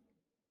mean,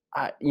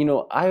 I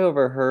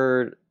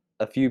overheard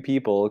a few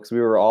people, because we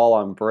were all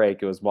on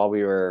break. It was while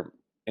we were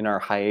in our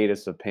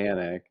hiatus of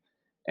Panic,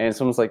 and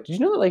someone's like, "Did you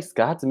know that like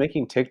Scott's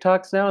making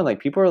TikToks now, and like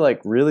people are like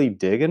really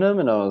digging them?"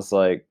 And I was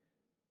like,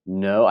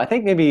 "No, I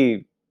think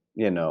maybe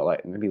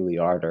like maybe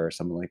Liarda or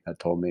something like that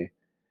told me."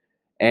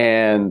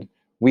 And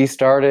we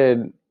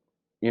started,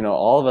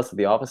 all of us at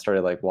the office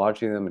started like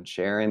watching them and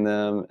sharing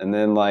them, and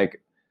then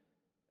like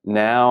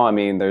now, I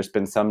mean, there's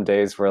been some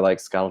days where like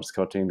Scott will just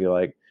come up to me and be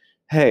like,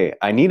 "Hey,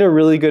 I need a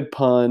really good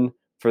pun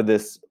for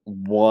this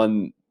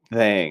one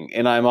thing,"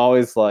 and I'm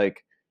always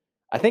like,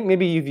 "I think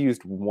maybe you've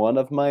used one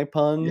of my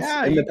puns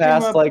yeah, in the you came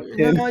past up. like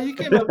 10." No, you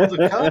came up with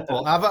a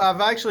couple. I've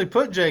actually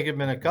put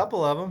Jacob in a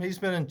couple of them. He's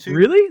been in two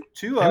Really?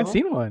 two I of haven't them.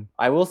 seen one.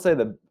 I will say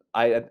that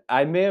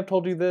I may have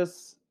told you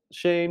this,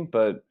 Shane,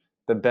 but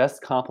the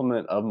best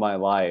compliment of my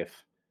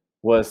life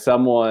was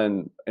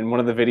someone in one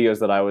of the videos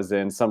that I was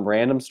in. Some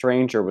random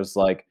stranger was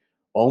like,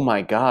 "Oh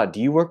my God, do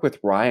you work with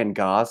Ryan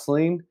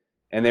Gosling?"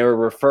 and they were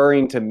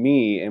referring to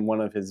me in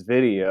one of his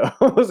videos.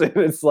 And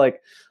it's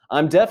like,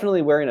 I'm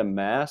definitely wearing a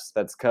mask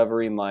that's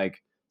covering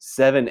like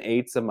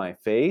 7/8 of my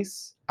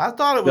face. I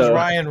thought it was So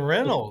Ryan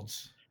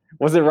Reynolds.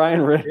 was it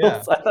Ryan Yeah.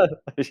 Reynolds? I thought,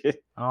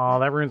 Oh,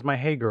 that ruins my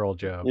Hey Girl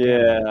joke.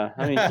 yeah,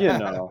 I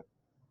mean,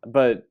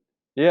 but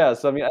yeah,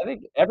 so I mean, I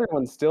think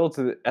everyone still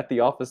at the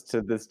office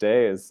to this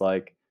day is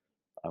like,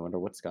 I wonder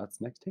what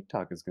Scott's next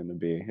TikTok is gonna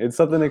be. It's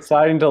something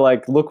exciting to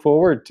like look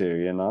forward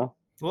to.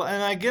 Well,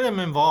 and I get them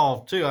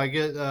involved too. I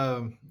get,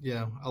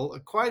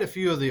 quite a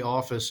few of the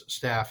office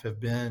staff have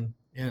been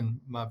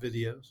in my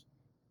videos.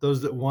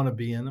 Those that want to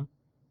be in them.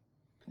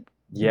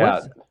 Yeah,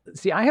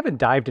 See, I haven't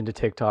dived into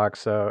TikTok,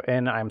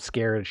 and I'm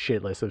scared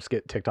shitless of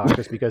TikTok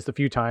just because the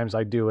few times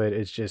I do it,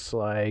 it's just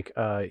like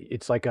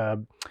it's like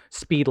a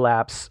speed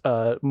lapse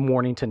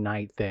morning to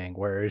night thing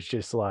where it's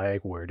just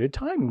like, where did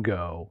time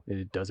go?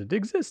 It doesn't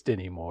exist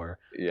anymore.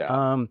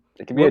 yeah,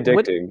 it can be what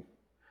addicting.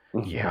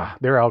 yeah,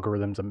 their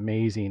algorithm's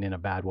amazing in a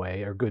bad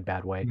way or good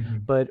bad way.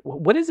 Mhm. But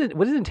what is it?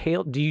 What does it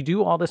entail? Do you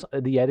do all this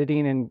the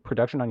editing and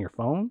production on your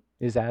phone?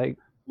 Is that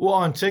Well,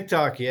 on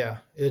TikTok, yeah,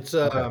 it's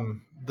okay?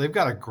 they've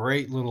got a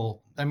great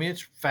little. I mean,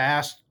 it's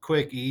fast,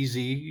 quick,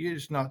 easy.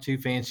 It's not too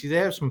fancy. They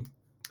have some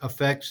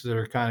effects that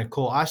are kind of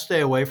cool. I stay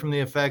away from the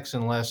effects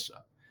unless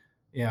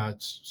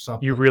it's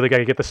something. You really got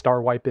to get the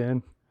star wipe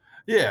in.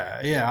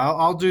 Yeah.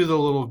 I'll do the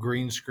little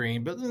green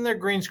screen, but then their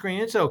green screen,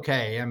 it's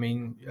okay. I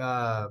mean,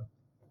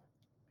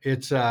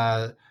 it's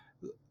I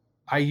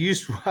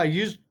used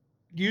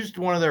used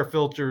one of their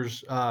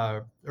filters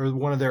or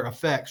one of their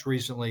effects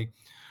recently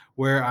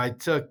where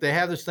they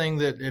have this thing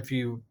that if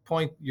you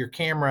point your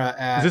camera Is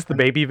at this the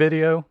baby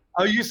video?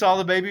 oh, you saw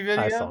the baby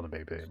video? I saw the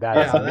baby.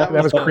 Yeah,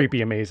 That was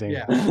creepy amazing.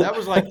 yeah, that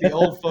was like the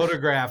old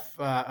photograph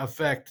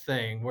effect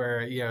thing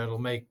where it'll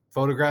make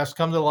photographs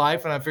come to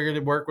life, and I figured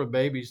it'd work with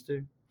babies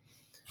too.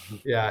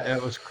 Yeah,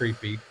 it was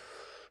creepy.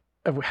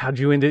 How'd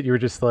you end it? You were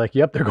just like,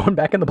 "Yep, they're going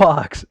back in the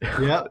box."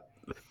 Yep.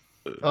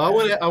 I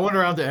went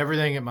around to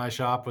everything at my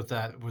shop with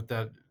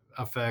that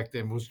effect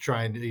and was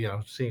trying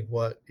to see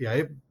what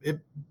it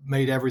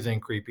made everything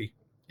creepy.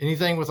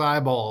 Anything with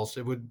eyeballs,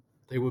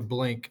 they would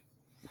blink.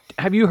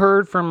 Have you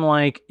heard from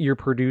like your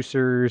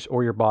producers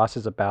or your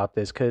bosses about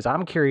this? Because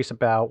I'm curious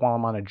about while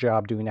I'm on a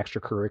job doing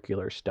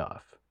extracurricular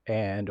stuff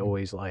and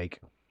always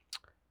like,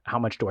 how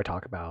much do I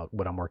talk about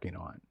what I'm working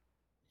on?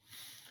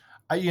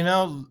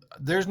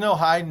 There's no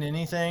hiding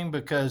anything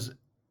because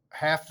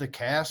half the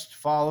cast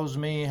follows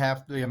me,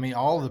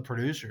 all of the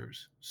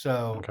producers.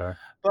 So, Okay.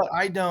 but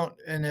I don't,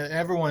 and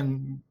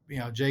everyone,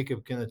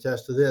 Jacob can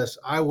attest to this.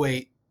 I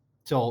wait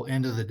till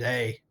end of the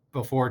day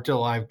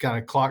till I kind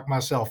of clock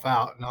myself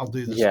out, and I'll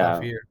do the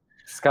stuff Yeah, here.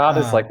 Scott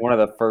is like one of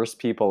the first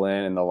people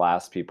in and the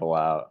last people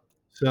out.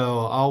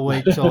 So I'll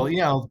wait till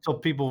till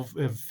people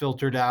have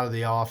filtered out of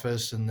the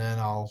office, and then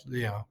I'll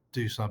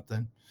do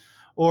something,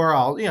 or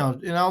I'll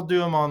do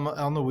them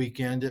on the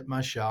weekend at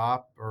my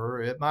shop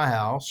or at my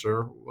house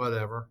or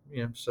whatever.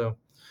 So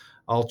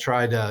I'll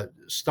try to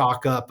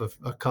stock up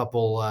a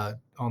couple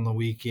on the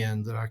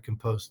weekend that I can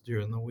post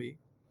during the week.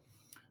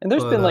 And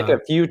there's But been like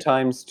a few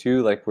times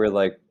too, like where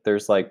like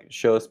there's like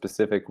show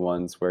specific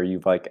ones where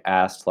you've like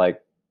asked like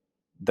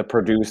the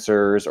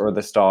producers or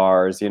the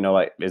stars,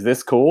 like, is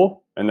this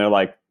cool? And they're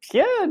like,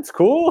 yeah, it's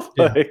cool.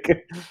 Yeah.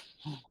 Like,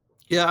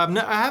 yeah,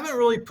 I haven't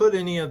really put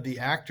any of the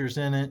actors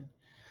in it.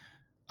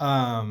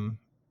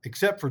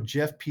 Except for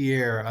Jeff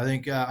Pierre. I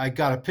think I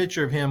got a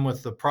picture of him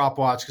with the prop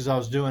watch because I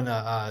was doing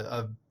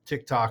a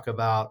TikTok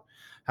about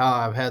how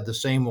I've had the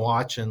same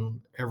watch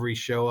in every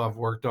show I've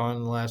worked on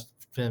in the last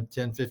 10,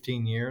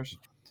 15 years.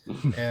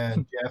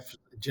 And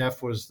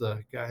Jeff was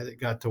the guy that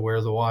got to wear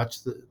the watch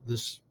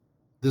this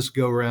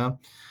go round.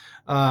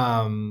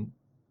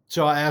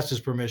 So I asked his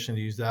permission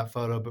to use that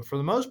photo, but for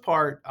the most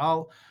part,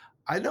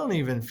 I don't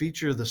even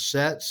feature the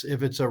sets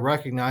if it's a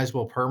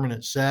recognizable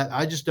permanent set.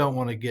 I just don't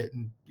want to get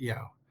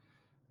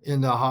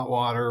into hot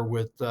water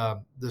with the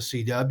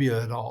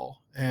CW at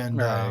all. And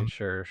Right.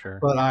 Sure.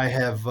 but I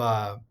have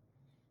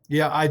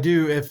I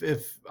do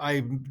if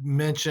I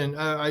mention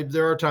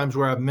there are times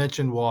where I've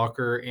mentioned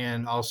Walker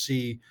and I'll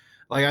see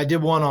like I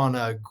did one on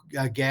a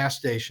gas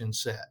station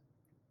set,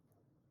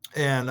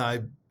 and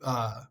I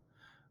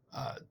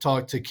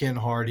talked to Ken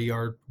Hardy,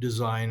 our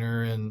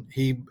designer, and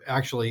he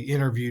actually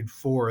interviewed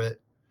for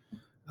it.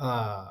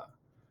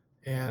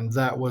 And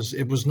it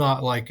was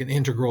not like an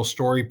integral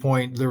story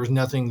point. There was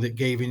nothing that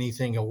gave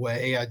anything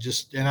away. I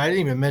didn't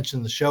even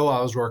mention the show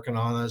I was working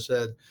on. I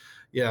said,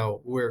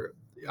 where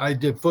I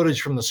did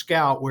footage from the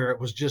Scout where it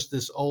was just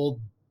this old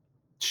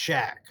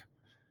shack,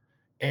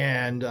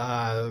 and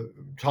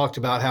talked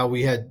about how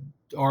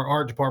our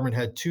art department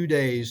had 2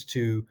 days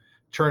to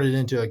turn it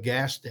into a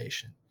gas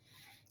station.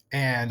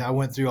 And I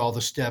went through all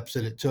the steps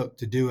that it took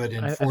to do it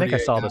in 48 I think I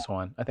saw hours. this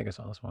one. I think I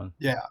saw this one.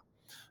 Yeah.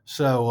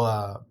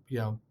 So,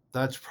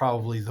 that's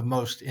probably the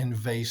most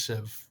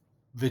invasive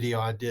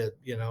video I did,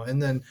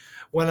 and then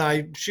when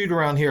I shoot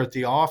around here at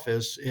the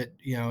office,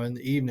 in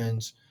the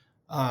evenings,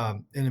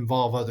 and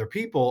involve other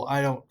people,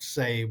 I don't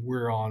say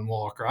we're on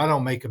Walker. I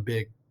don't make a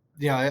big,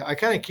 I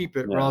kind of keep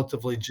it Yeah.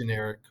 relatively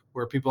generic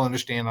where people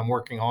understand I'm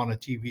working on a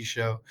TV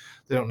show.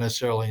 They don't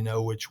necessarily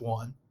know which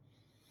one,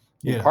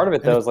 And part of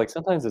it and though is like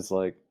sometimes it's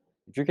like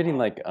if you're getting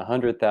like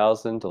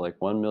 100,000 to like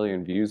 1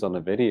 million views on a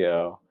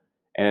video,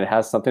 and it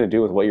has something to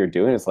do with what you're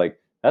doing, it's like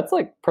that's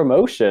like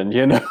promotion,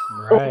 Right.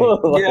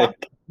 yeah,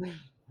 like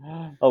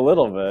a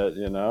little bit,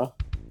 Yeah,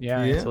 yeah.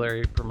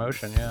 ancillary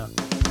promotion. Yeah.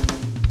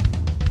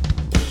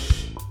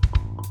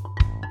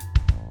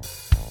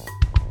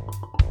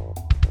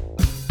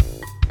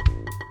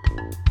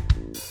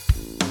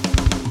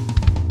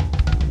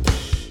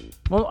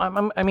 Well,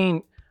 I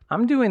mean,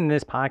 I'm doing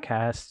this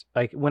podcast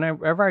like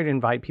whenever I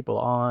invite people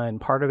on.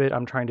 Part of it,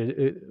 I'm trying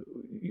to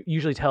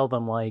usually tell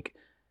them like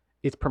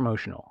it's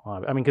promotional.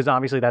 I mean, because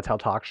obviously that's how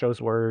talk shows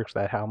works.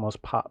 That how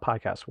most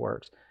podcasts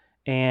works.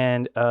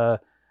 And I've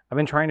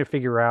been trying to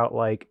figure out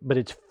like, but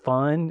it's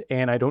fun,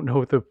 and I don't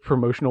know if the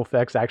promotional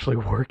effects actually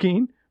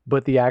working.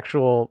 But the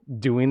actual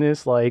doing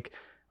this, like,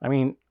 I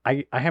mean,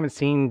 I haven't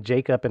seen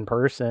Jacob in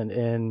person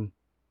in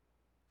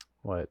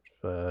what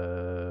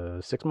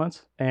 6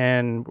 months,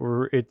 and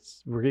we're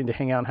getting to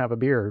hang out and have a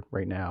beer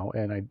right now,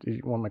 and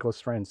one of my close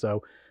friends,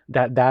 so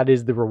that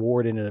is the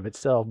reward in and of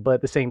itself. But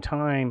at the same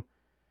time,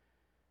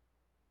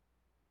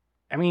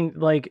 I mean,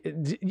 like,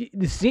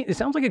 it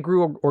sounds like it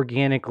grew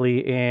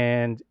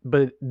organically,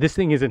 but this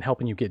thing isn't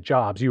helping you get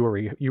jobs. You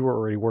were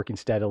already working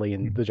steadily,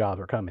 and the jobs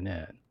are coming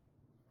in.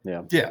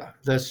 Yeah,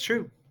 that's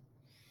true.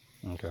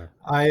 Okay.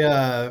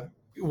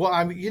 Well,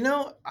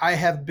 I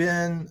have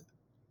been,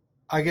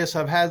 I guess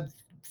I've had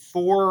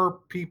 4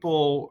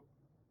 people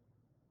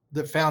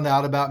that found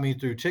out about me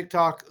through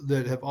TikTok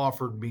that have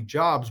offered me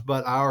jobs,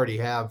 but I already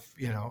have,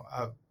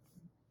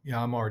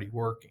 I'm already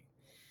working.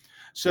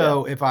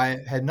 So if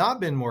I had not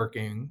been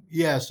working,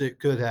 yes, it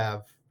could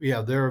have.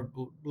 Yeah, there have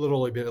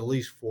literally been at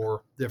least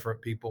 4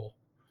 different people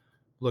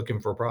looking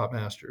for prop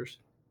masters.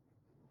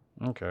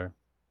 Okay.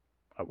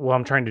 Well,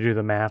 I'm trying to do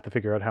the math to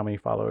figure out how many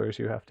followers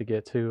you have to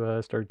get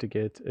to start to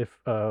get.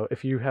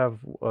 If you have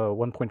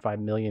 1.5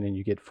 million and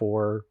you get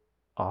 4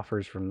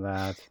 offers from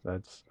that,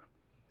 that's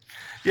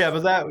Yeah,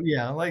 but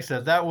like I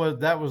said, that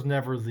was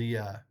never the.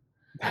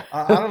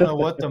 I don't know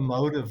what the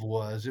motive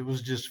was. It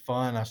was just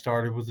fun. I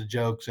started with the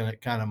jokes, and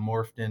it kind of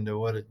morphed into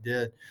what it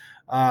did.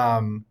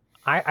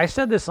 I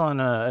said this on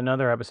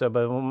another episode,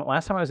 but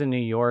last time I was in New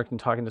York and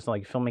talking to some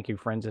like filmmaking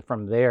friends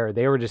from there,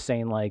 they were just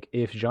saying like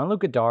if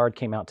Jean-Luc Godard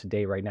came out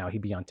today right now,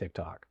 he'd be on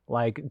TikTok.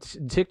 Like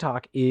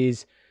TikTok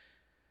is,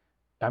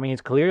 I mean,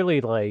 it's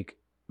clearly like,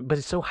 but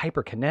it's so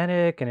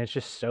hyperkinetic and it's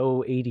just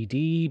so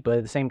ADD. But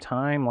at the same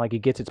time, like it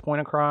gets its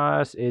point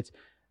across. It's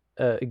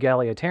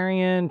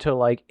egalitarian to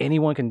like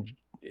anyone can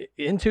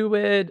into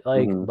it.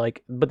 Mhm.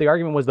 But the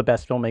argument was the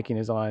best filmmaking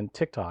is on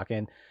TikTok,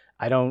 and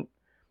I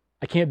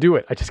can't do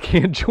it. I just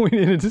can't join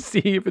in to see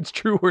if it's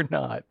true or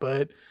not.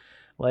 But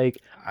like,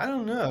 I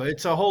don't know.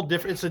 It's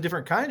a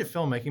different kind of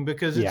filmmaking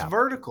because it's yeah,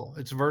 vertical.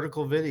 It's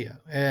vertical video,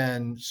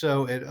 and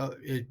so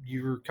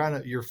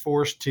you're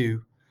forced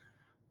to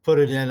put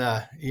it in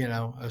a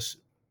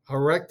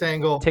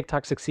rectangle.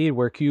 TikTok succeeded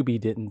where QB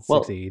didn't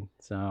Well, succeed.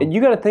 So and you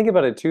gotta think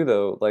about it too,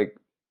 though, like,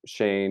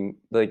 Shane,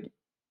 like,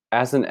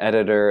 as an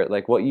editor,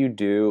 like, what you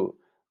do,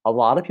 a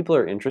lot of people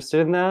are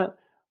interested in that,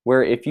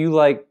 where if you,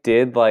 like,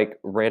 did, like,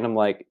 random,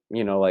 like,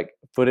 like,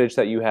 footage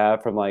that you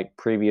have from, like,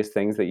 previous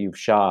things that you've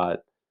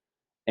shot,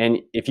 and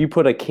if you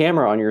put a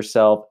camera on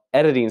yourself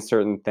editing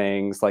certain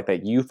things, like,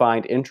 that you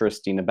find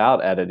interesting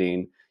about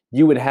editing,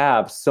 you would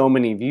have so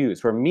many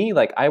views. For me,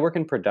 like, I work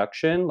in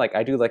production, like,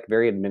 I do, like,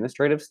 very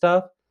administrative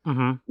stuff.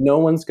 mhm. No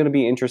one's gonna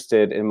be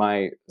interested in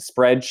my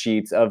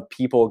spreadsheets of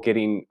people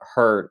getting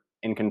hurt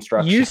in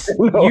construction You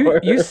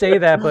or say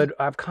that, but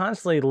I've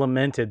constantly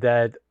lamented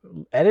that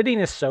editing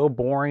is so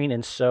boring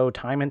and so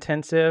time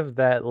intensive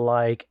that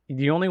like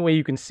the only way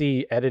you can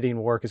see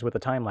editing work is with a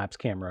time lapse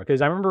camera.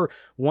 Because I remember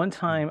one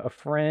time a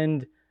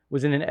friend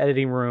was in an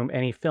editing room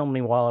and he filmed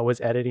me while I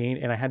was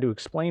editing, and I had to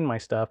explain my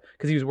stuff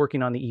because he was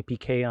working on the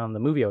EPK on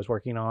the movie I was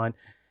working on,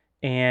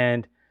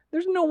 and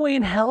there's no way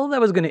in hell that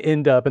was going to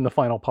end up in the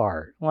final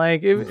part.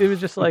 Like it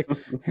was just like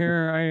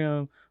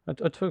here I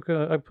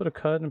put a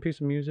cut and a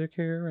piece of music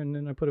here, and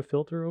then I put a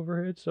filter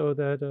over it so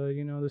that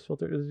this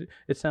filter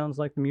it sounds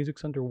like the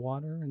music's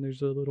underwater, and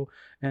there's a little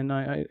and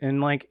and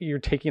like you're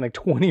taking like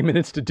 20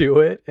 minutes to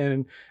do it,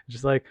 and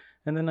just like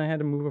and then I had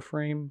to move a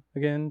frame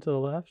again to the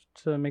left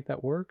to make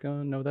that work.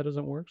 No, that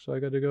doesn't work, so I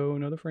got to go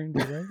another frame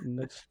to the right, and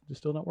that's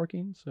still not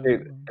working. So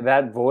Dude,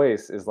 that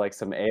voice is like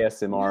some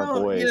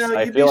ASMR voice.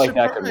 I You'd feel be like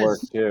that could work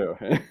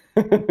surprised.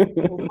 too.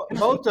 Well,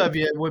 both of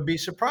you would be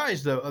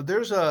surprised though.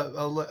 There's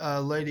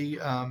a lady,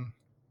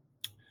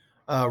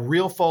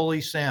 Real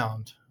Foley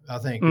Sound, I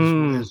think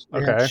and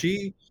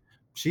okay.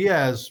 she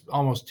has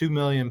almost 2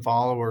 million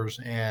followers,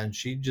 and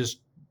she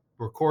just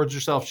records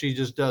herself. She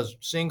just does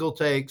single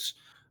takes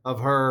of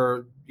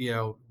her,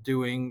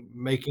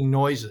 making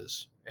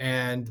noises,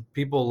 and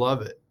people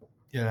love it.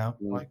 Mm.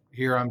 Like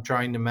here, I'm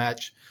trying to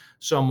match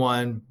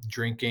someone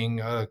drinking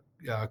a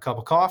cup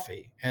of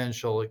coffee, and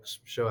she'll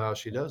show how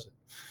she does it.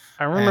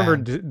 I remember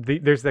And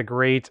there's that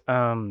great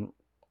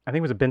I think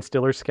it was a Ben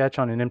Stiller sketch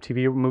on an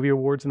MTV Movie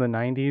Awards in the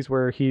 '90s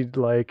where he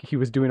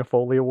was doing a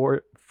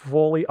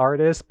Foley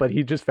artist, but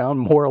he just found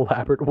more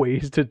elaborate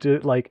ways to do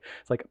it's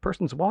like a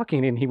person's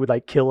walking and he would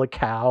like kill a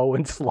cow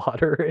and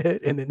slaughter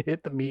it and then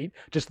hit the meat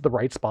just at the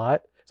right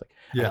spot. It's like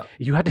Yeah.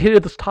 you had to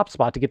hit this top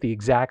spot to get the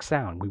exact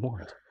sound. We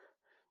weren't.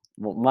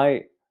 Well,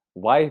 my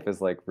wife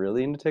is like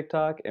really into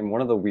TikTok, and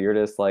one of the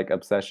weirdest like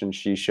obsessions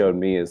she showed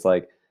me is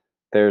like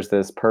there's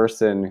this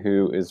person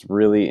who is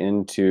really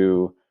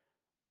into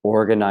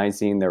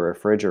organizing their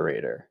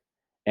refrigerator.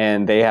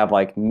 And they have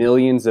like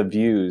millions of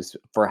views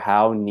for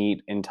how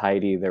neat and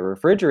tidy their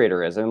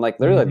refrigerator is. And like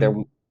literally they're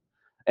Mhm.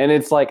 and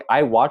it's like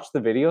I watch the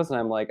videos and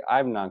I'm like,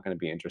 I'm not gonna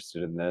be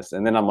interested in this.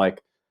 And then I'm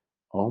like,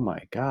 oh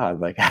my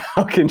God, like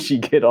how can she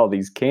get all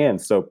these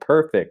cans so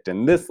perfect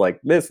and this like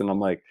this? And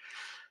I'm like,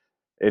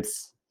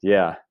 it's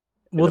yeah, it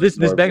Well, this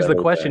absorbs begs the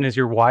question: everything. is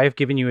your wife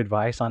giving you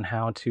advice on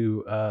how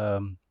to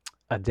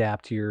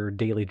adapt your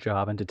daily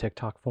job into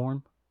TikTok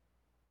form?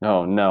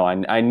 Oh no,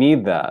 I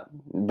need that.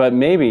 But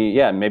maybe,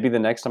 yeah, maybe the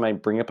next time I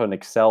bring up an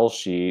Excel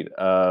sheet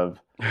of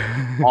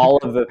all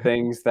of the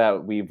things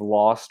that we've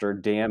lost or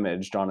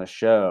damaged on a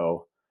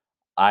show,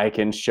 I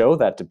can show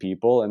that to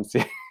people and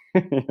see,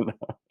 you know.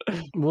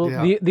 Well,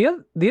 Yeah.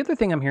 the other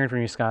thing I'm hearing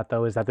from you, Scott,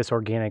 though, is that this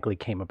organically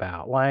came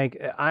about.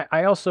 Like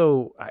I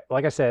also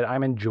like I said,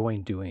 I'm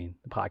enjoying doing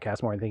the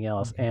podcast more than anything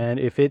else. Mhm. And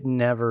if it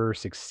never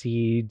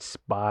succeeds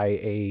by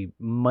a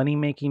money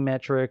making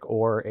metric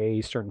or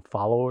a certain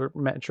follower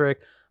metric,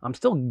 I'm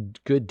still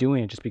good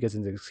doing it just because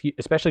it's an excuse,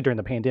 especially during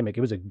the pandemic,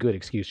 it was a good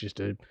excuse just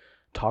to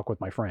talk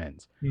with my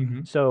friends.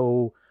 Mhm.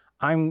 So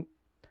I'm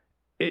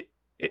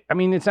I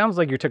mean, it sounds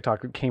like your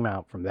TikTok came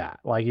out from that.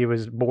 Like it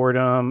was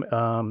boredom.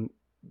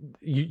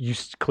 You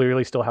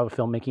clearly still have a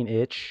filmmaking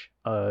itch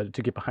to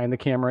get behind the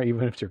camera,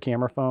 even if it's your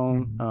camera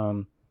phone.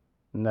 Mhm.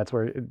 And that's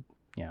where,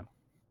 yeah.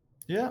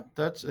 Yeah,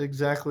 that's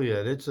exactly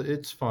it.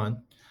 It's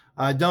fun.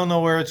 I don't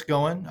know where it's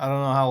going. I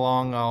don't know how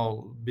long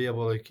I'll be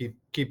able to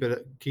keep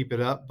it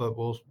up, but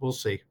we'll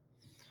see.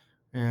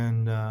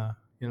 And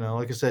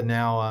like I said,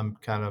 now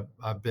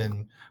I've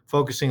been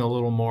focusing a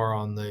little more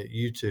on the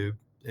YouTube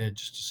and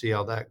just to see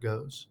how that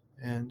goes.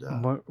 And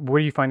What are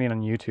you finding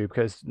on YouTube?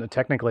 Because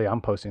technically,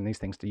 I'm posting these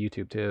things to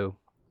YouTube too.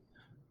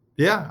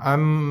 yeah,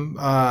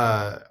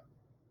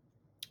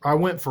 I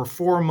went for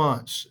 4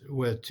 months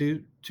with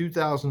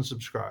 2,000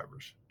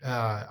 subscribers.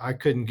 I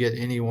couldn't get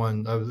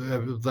anyone.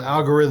 The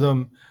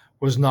algorithm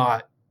was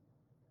not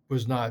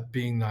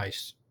being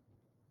nice.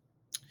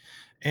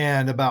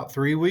 And about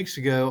 3 weeks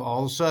ago,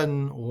 all of a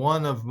sudden,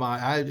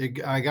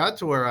 I got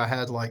to where I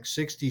had like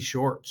 60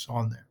 shorts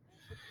on there.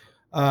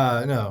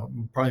 No,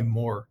 probably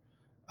more.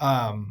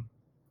 Um,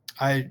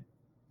 I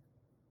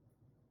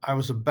I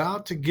was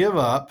about to give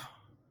up,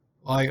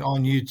 like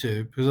on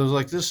YouTube, because I was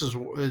like, this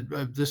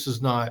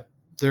is not.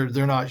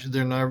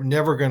 They're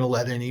never going to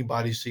let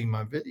anybody see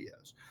my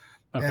videos.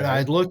 And I Okay.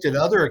 had looked at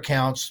other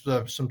accounts,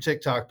 some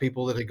TikTok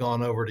people that had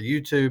gone over to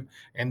YouTube,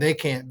 and they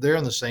can't. They're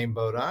in the same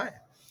boat I am.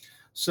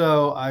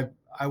 So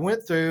I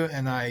went through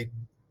and I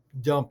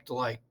dumped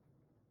like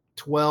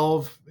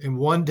 12 in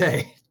one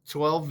day,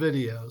 12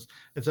 videos,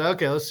 and said,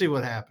 okay, let's see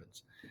what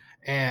happens.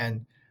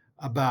 And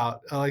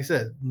about, like I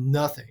said,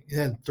 nothing.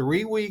 And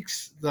 3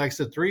 weeks, like I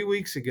said, 3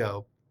 weeks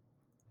ago,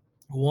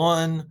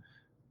 one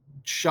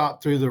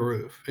shot through the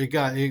roof. It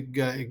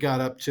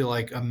got up to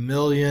like 1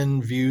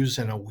 million views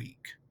in a week.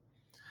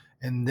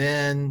 And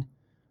then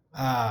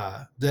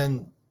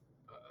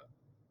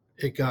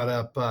it got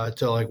up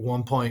to like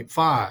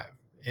 1.5.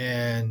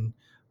 And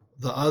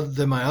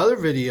then my other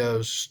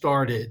videos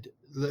started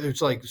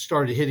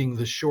hitting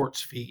the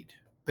shorts feed,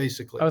 I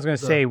basically. was going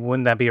to say,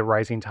 wouldn't that be a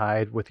rising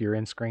tide with your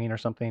end screen or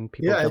something?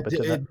 People Yeah, jump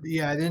into that.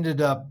 it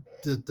ended up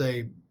that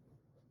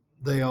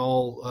they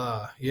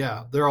all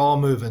yeah, they're all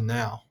moving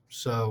now.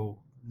 So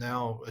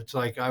now it's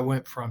like I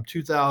went from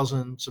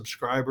 2,000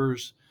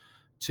 subscribers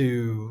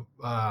to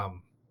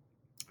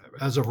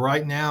as of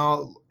right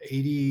now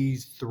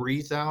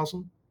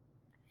 83,000.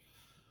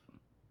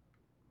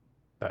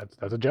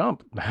 That's a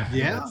jump.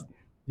 Yeah.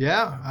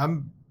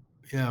 That's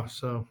Yeah,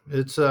 so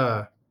it's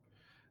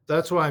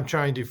that's why I'm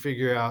trying to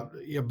figure out.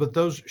 Yeah, but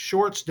those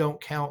shorts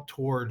don't count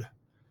toward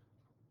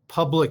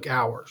public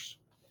hours.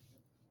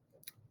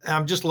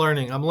 I'm just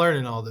learning. I'm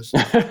learning all this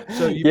stuff.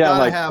 So you've Yeah, I'm got to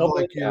like have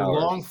public like your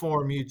long hours.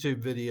 form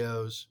YouTube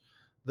videos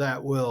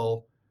that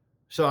will.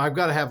 So I've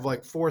got to have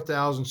like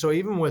 4,000. So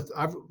even with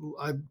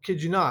I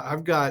kid you not,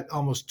 I've got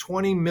almost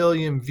 20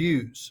 million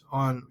views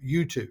on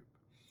YouTube,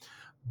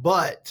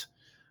 but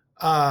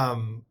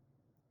um,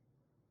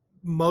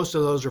 most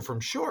of those are from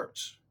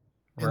shorts.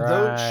 And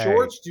those right.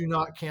 shorts do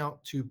not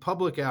count to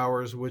public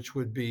hours, which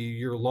would be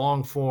your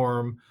long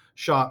form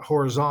shot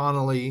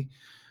horizontally.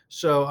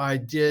 So I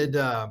did,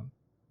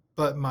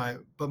 but my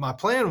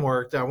plan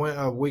worked. I went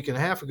a week and a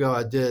half ago.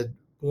 I did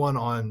one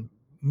on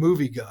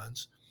movie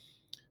guns.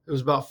 It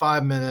was about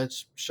 5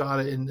 minutes. Shot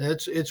it, and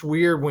it's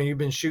weird when you've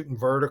been shooting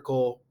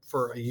vertical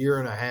for a year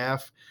and a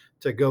half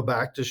to go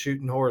back to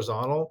shooting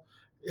horizontal.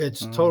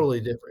 It's Mm. totally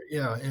different.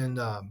 Yeah, and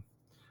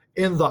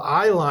And the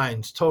eye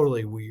line's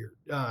totally weird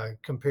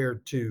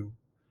compared to,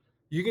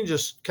 you can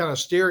just kind of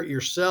stare at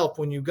yourself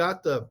when you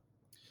got the,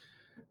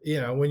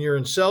 when you're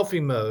in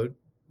selfie mode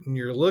and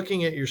you're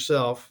looking at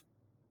yourself,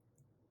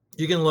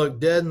 you can look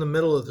dead in the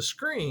middle of the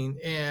screen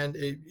and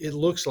it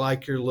looks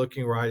like you're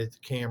looking right at the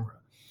camera,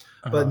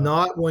 but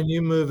not when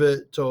you move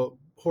it to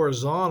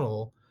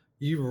horizontal.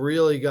 You've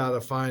really got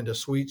to find a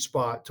sweet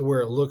spot to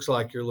where it looks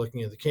like you're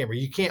looking at the camera.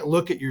 You can't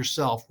look at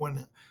yourself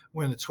when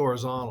it's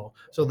horizontal.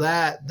 So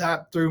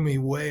that threw me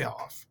way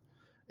off.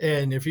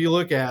 And if you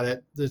look at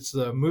it, it's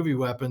the movie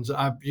weapons.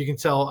 You can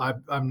tell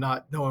I'm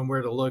not knowing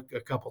where to look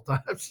a couple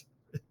times.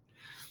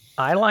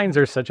 Eye lines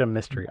are such a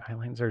mystery. Eye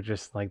lines are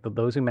just like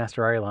those who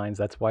master eye lines.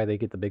 That's why they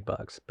get the big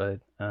bucks. But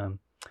no,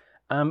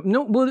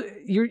 well,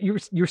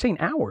 you're saying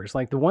hours.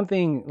 Like the one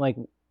thing, like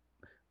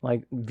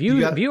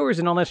viewers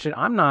and all that shit.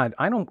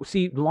 I don't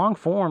see long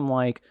form.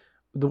 Like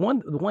the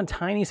one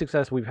tiny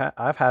success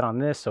I've had on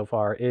this so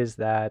far is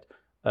that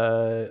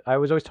I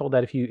was always told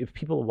that if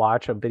people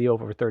watch a video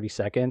over 30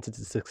 seconds, it's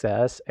a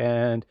success.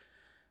 And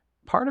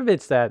part of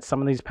it's that some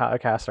of these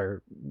podcasts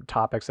are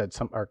topics that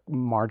some are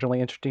marginally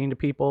interesting to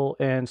people,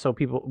 and so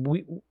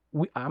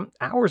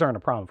hours aren't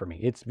a problem for me.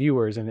 It's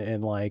viewers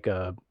and like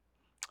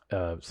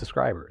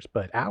subscribers,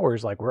 but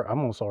hours, like I'm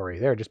almost already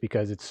there just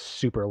because it's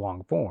super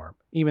long form,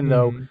 even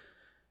though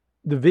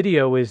the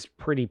video is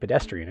pretty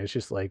pedestrian. It's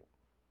just like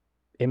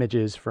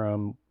images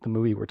from the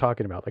movie we're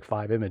talking about, like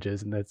 5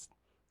 images, and that's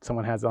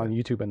someone has it on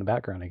YouTube in the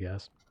background, I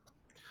guess.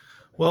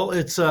 Well,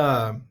 it's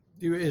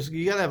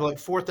you got to have like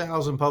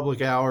 4,000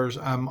 public hours.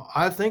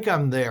 I think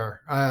I'm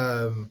there.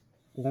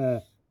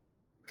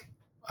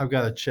 I've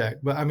got to check,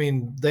 but I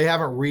mean, they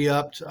haven't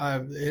re-upped.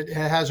 It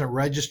hasn't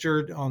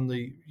registered on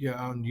the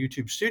on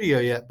YouTube Studio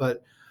yet.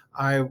 But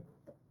I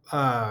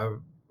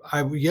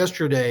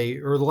yesterday,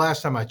 or the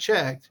last time I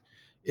checked,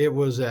 it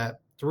was at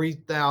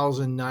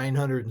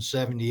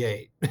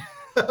 3,978.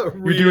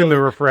 You're doing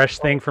the refresh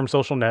thing from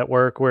Social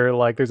Network where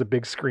like there's a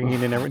big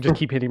screen and everyone just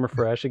keep hitting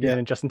refresh again.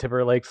 And Justin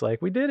Timberlake's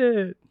like, we did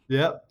it.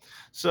 Yep.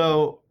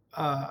 So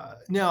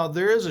now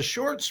there is a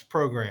shorts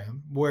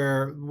program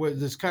where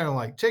it's kind of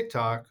like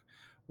TikTok,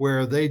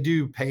 where they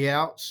do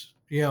payouts,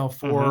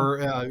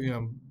 for,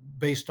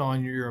 based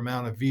on your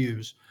amount of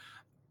views.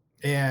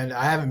 And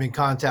I haven't been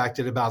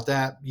contacted about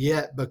that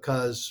yet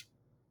because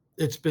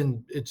this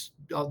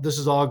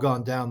has all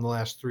gone down the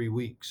last 3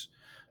 weeks.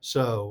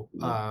 So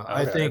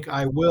I think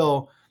I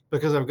will,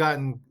 because I've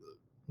gotten,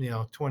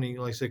 20,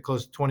 like I said,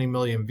 close to 20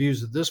 million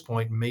views at this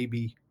point.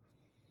 Maybe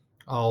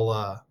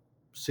I'll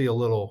see a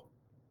little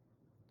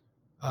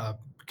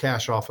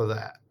cash off of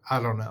that.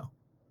 I don't know.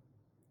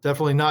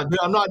 Definitely not.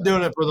 I'm not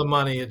doing it for the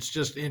money. It's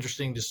just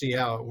interesting to see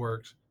how it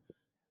works.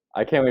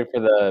 I can't wait for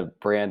the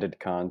branded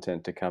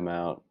content to come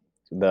out.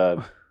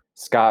 The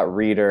Scott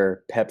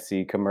Reeder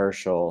Pepsi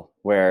commercial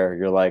where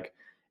you're like,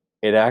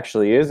 it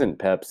actually isn't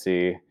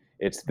Pepsi.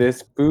 It's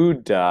this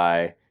food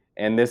dye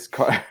and this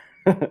car.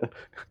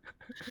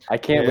 I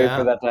can't wait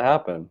for that to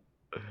happen.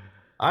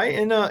 I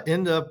end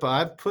up.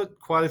 I've put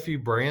quite a few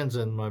brands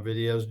in my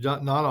videos,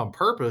 not on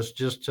purpose,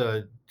 just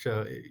to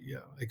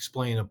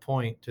explain a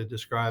point, to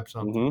describe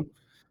something,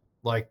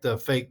 like the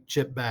fake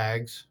chip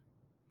bags,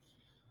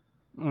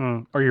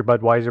 or your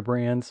Budweiser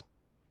brands.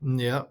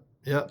 Yep.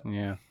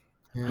 Yeah.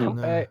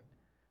 And,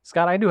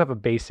 Scott, I do have a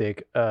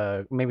basic.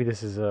 Maybe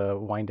this is a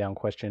wind down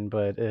question,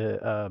 but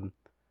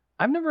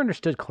I've never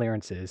understood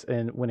clearances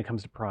and when it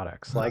comes to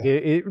products. Like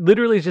it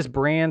literally is just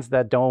brands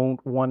that don't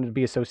want to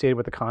be associated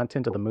with the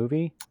content of the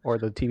movie or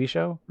the TV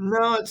show.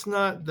 No, it's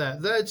not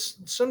that.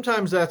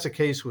 Sometimes that's a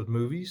case with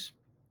movies.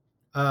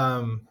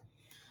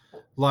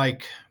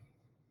 Like,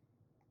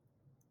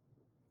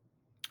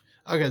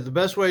 okay, the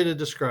best way to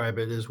describe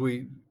it is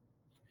we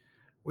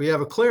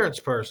have a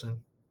clearance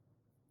person,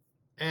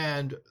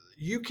 and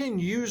you can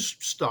use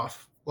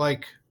stuff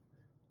like,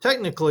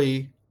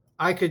 technically,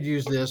 I could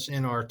use this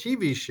in our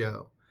TV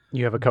show.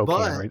 You have a Coke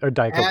can, right? Or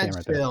Diet Coke can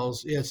right there.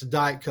 It's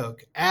Diet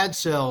Coke. Ad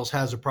sales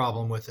has a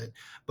problem with it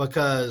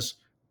because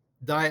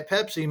Diet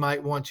Pepsi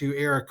might want to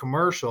air a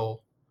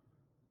commercial,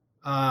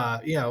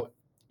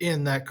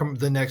 in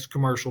the next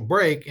commercial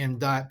break, and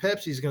Diet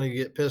Pepsi is going to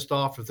get pissed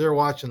off if they're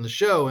watching the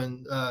show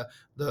and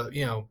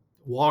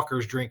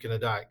Walker's drinking a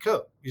Diet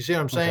Coke. You see what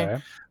I'm saying?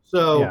 Okay.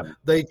 So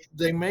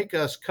they make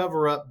us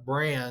cover up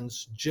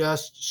brands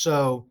just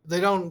so they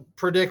don't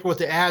predict what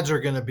the ads are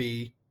going to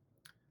be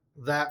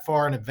that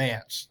far in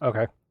advance.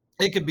 Okay.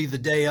 It could be the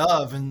day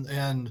of,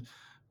 and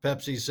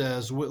Pepsi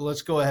says,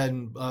 let's go ahead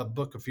and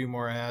book a few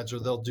more ads, or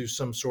they'll do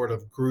some sort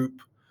of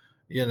group,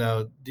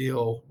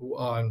 deal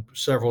on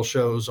several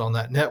shows on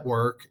that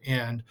network.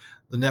 And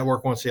the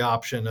network wants the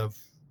option of,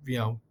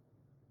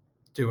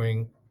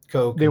 doing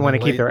Coke. They want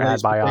to keep their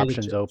ad buy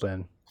options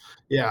open.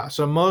 Yeah.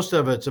 So most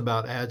of it's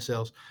about ad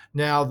sales.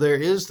 Now there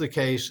is the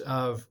case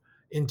of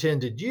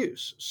intended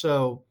use.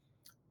 So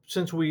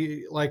since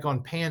we, like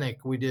on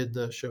Panic, we did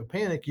the show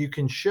Panic, you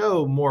can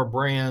show more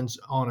brands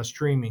on a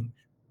streaming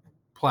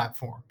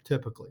platform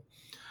typically,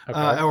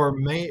 or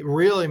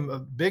really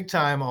big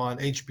time on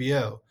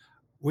HBO.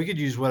 we could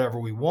use whatever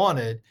we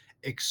wanted,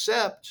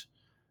 except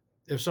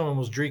if someone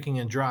was drinking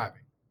and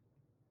driving.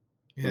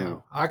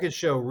 I could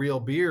show real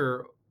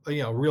beer,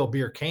 real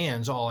beer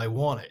cans all I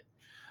wanted,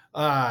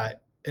 uh,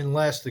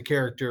 unless the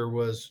character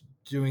was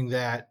doing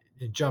that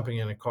and jumping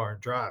in a car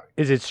and driving.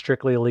 Is it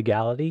strictly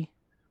legality?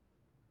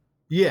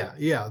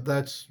 Yeah,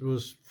 that's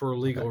was for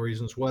legal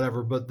reasons,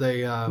 whatever. But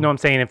they No, I'm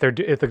saying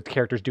if the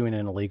character's doing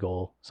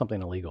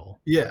something illegal.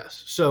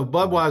 yes. So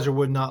Budweiser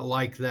would not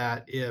like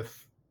that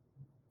if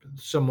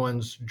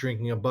someone's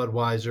drinking a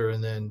Budweiser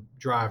and then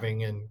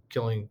driving and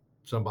killing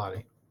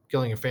somebody,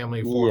 killing a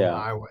family on the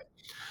highway.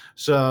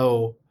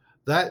 So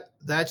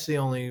that's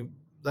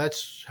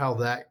how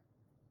that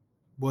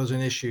was an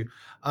issue.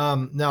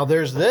 Now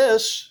there's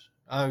this.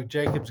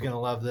 Jacob's gonna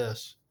love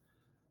this.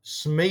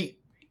 Smeat.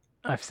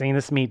 I've seen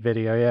the Smeat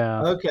video.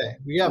 Yeah. Okay.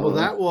 Yeah. Well,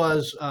 that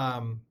was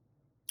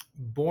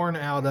born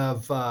out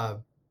of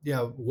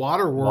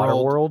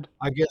Waterworld.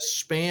 I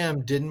guess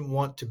Spam didn't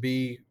want to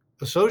be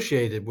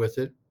associated with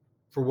it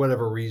for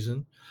whatever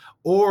reason,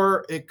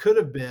 or it could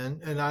have been,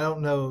 and I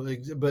don't know.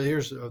 But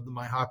here's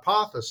my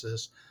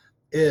hypothesis: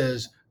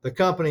 is the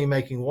company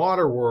making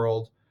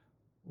Waterworld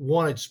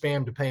wanted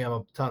Spam to pay him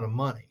a ton of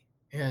money,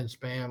 and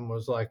Spam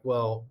was like,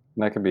 "Well,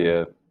 that could be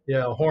it."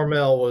 Yeah,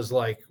 Hormel was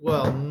like,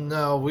 "Well,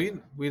 no,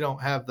 we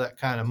don't have that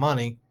kind of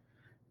money.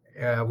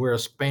 We're a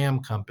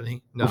spam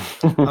company." No.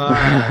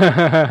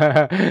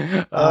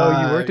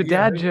 Oh, you worked a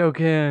dad joke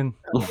in.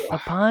 A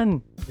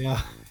pun. Yeah,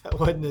 that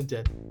wasn't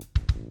intended.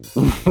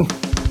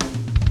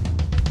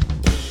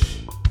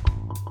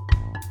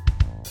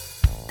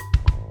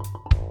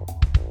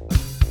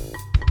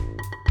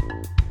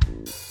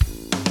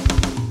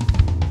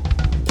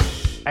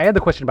 I had the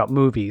question about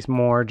movies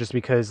more just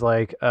because,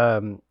 like,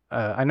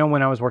 I know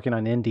when I was working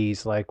on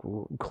indies, like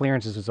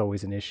clearances was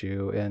always an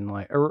issue, and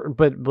like,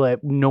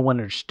 but no one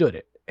understood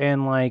it,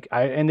 and like,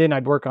 and then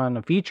I'd work on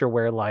a feature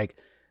where like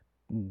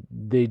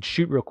they'd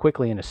shoot real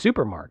quickly in a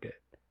supermarket,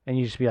 and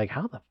you just be like,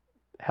 how the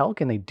hell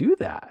can they do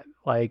that?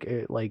 Like,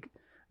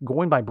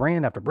 going by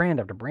brand after brand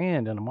after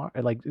brand, and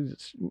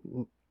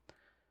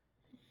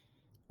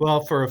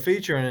well, for a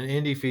feature and an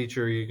indie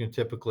feature, you can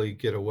typically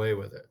get away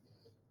with it.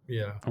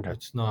 Yeah,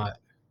 it's not.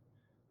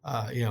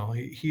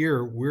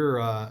 Here we're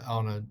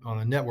on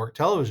a network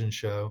television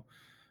show.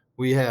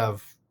 We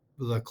have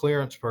the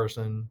clearance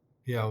person,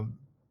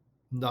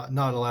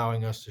 not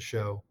allowing us to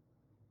show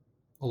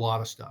a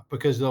lot of stuff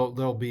because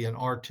there'll be an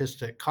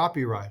artistic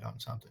copyright on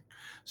something.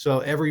 So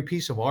every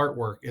piece of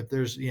artwork, if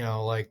there's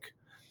like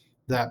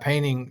that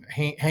painting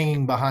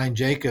hanging behind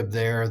Jacob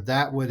there,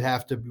 we'd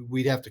have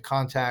to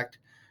contact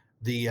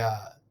the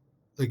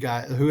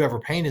guy, whoever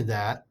painted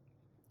that,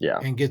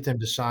 and get them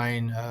to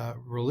sign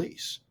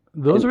release.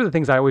 Those were the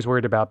things I always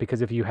worried about,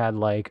 because if you had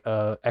like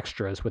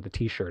extras with a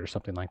T-shirt or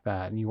something like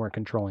that, and you weren't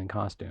controlling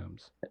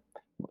costumes.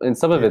 And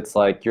some of it's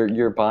like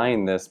you're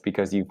buying this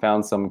because you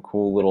found some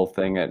cool little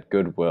thing at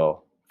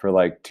Goodwill for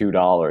like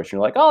 $2.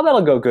 You're like, oh,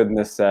 that'll go good in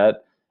this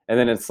set. And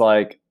then it's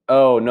like,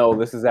 oh no,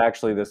 this is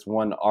actually this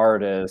one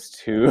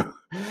artist who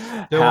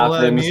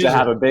happens to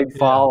have a big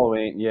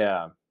following.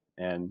 Yeah.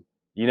 And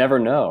you never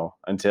know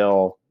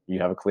until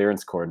you have a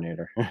clearance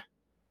coordinator.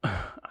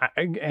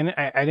 I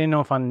didn't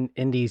know if on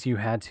indies you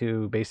had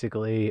to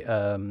basically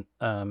not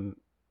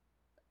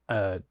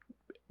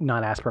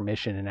ask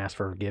permission and ask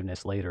for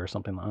forgiveness later or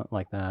something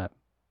like that.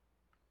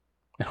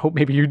 I hope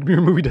maybe your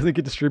movie doesn't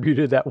get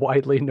distributed that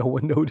widely and no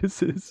one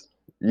notices.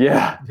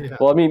 Yeah.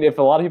 Well, I mean, if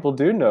a lot of people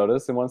do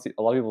notice and once a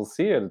lot of people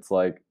see it, it's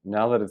like,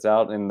 now that it's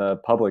out in the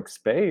public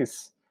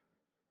space,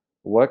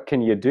 what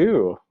can you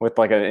do with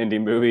like an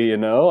indie movie?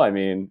 I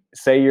mean,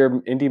 say your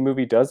indie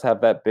movie does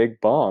have that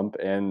big bump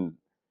and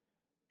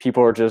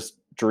people are just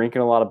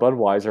drinking a lot of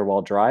Budweiser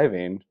while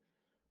driving.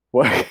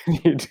 What can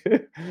you do?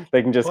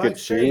 They can just get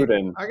sued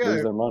and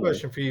lose their money. I got a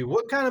question for you.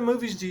 What kind of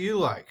movies do you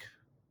like?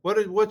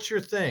 What's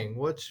your thing?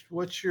 What's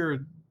your?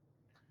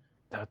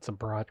 That's a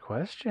broad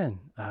question.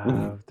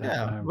 But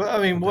I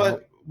mean,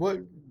 what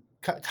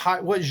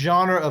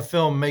genre of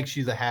film makes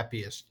you the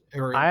happiest?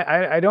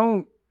 I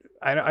don't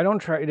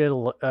try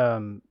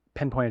to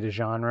pinpoint a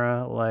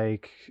genre.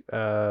 Like,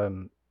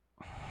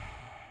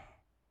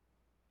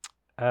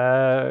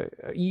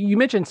 you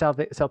mentioned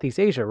Southeast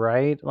Asia,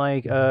 right?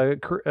 Like,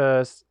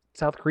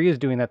 South Korea is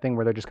doing that thing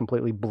where they're just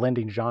completely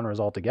blending genres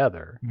all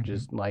together. Mm-hmm.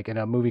 Just like, in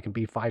a movie can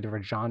be 5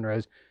 different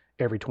genres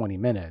every 20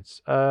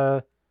 minutes.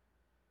 I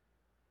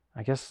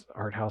guess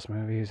art house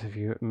movies, if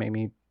you made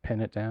me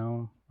pin it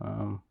down.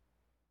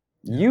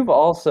 You've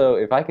also,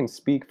 if I can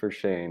speak for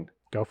Shane.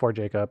 Go for it,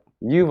 Jacob.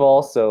 You've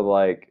also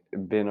like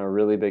been a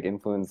really big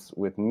influence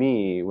with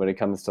me when it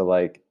comes to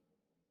like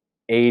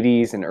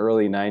 80s and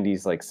early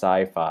 90s like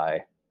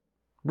sci-fi.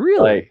 Really?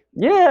 Like,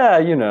 yeah,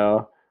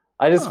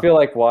 I just feel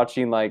like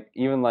watching like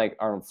even like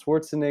Arnold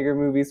Schwarzenegger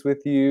movies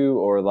with you,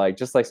 or like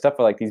just like stuff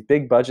for like these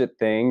big budget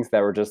things that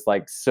were just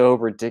like so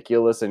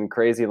ridiculous and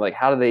crazy. Like,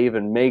 how do they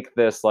even make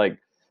this? Like,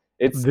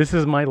 this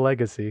is my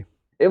legacy.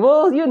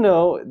 Well,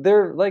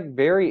 they're like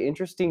very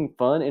interesting,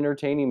 fun,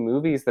 entertaining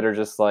movies that are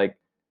just like,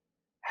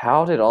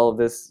 how did all of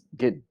this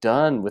get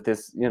done with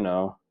this, you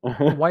know?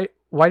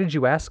 Why did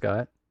you ask,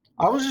 Scott?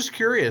 I was just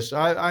curious.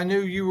 I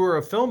knew you were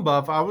a film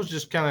buff. I was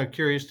just kind of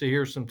curious to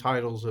hear some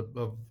titles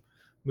of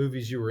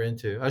movies you were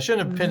into. I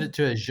shouldn't have pinned it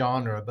to a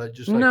genre, but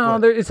just like No,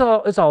 what? it's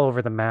all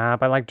over the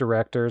map. I like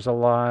directors a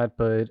lot,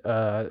 but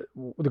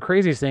the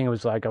craziest thing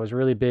was like I was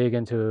really big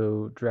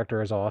into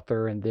director as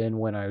author, and then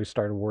when I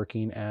started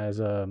working as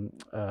a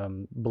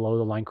below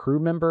the line crew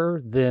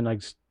member, then I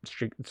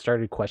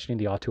started questioning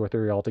the auteur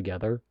theory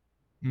altogether.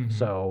 Mhm.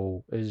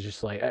 So it's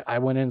just like I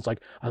went in. It's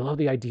like I love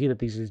the idea that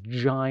these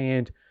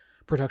giant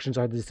productions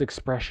are this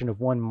expression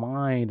of one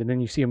mind, and then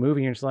you see a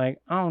movie and you're just like,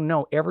 oh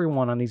no,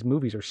 everyone on these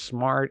movies are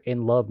smart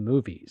and love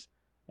movies,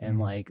 and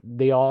Mhm. like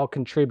they all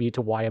contribute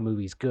to why a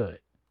movie's good.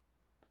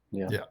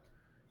 Yeah.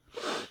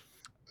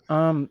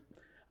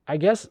 I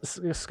guess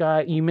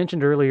Scott, you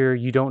mentioned earlier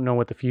you don't know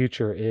what the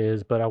future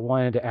is, but I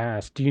wanted to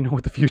ask, do you know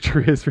what the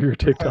future is for your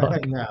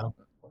TikTok? No.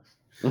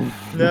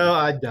 No,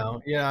 I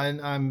don't. Yeah,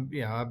 and I'm,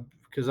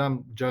 because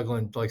I'm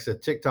juggling, like I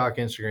said, TikTok,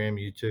 Instagram,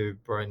 YouTube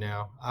right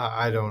now.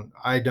 I don't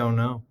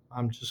know.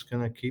 I'm just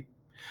gonna keep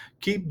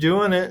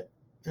doing it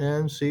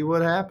and see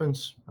what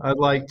happens. I'd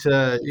like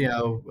to,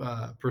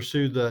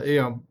 pursue the,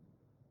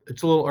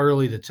 it's a little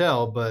early to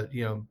tell, but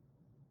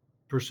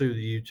pursue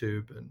the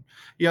YouTube, and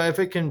if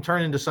it can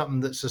turn into something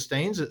that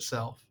sustains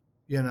itself,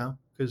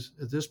 because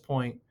at this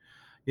point,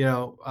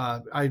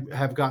 I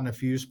have gotten a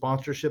few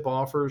sponsorship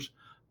offers,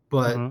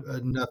 but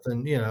Mm-hmm.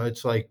 nothing.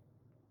 It's like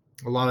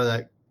a lot of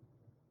that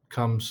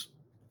comes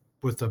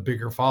with a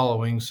bigger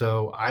following.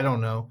 So I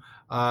don't know.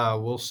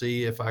 We'll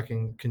see if I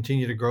can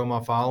continue to grow my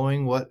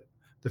following. What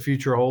the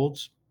future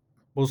holds,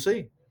 we'll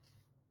see.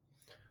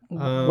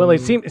 Well,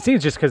 it seems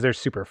just because they're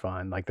super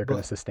fun, like they're going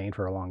to But sustain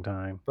for a long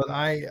time. but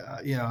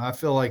I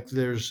feel like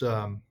there's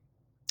a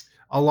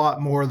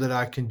lot more that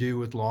I can do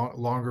with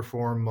longer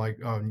form,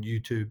 like on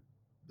YouTube.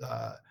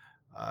 Uh,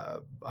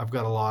 I've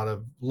got a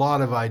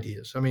lot of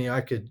ideas. I mean,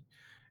 I could,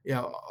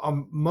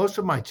 most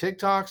of my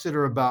TikToks that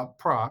are about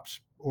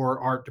props or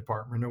art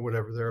department or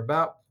whatever they're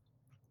about,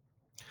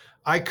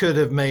 I could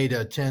have made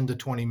a 10 to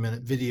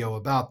 20-minute video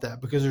about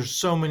that, because there's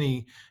so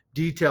many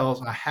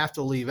details I have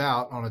to leave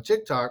out on a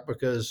TikTok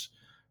because,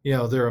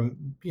 they're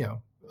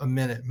a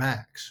minute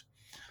max.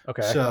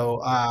 Okay.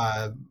 So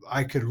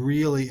I could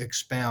really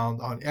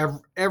expound on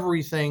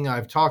everything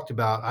I've talked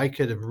about. I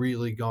could have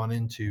really gone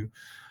into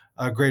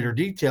greater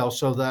detail.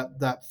 So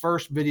that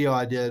first video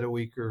I did a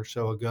week or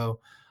so ago,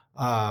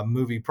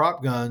 movie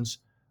Prop Guns,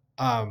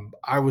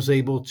 I was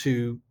able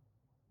to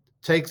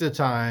take the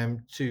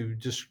time to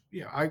just,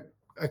 I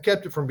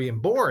kept it from being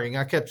boring.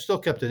 I still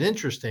kept it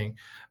interesting,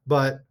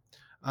 but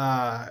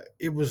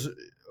it was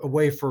a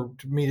way for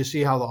me to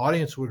see how the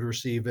audience would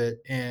receive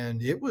it,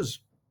 and it was,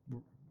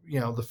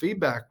 the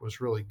feedback was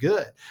really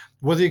good,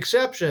 with the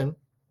exception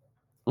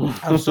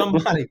of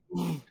somebody.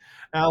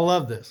 I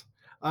love this.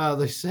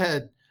 They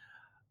said,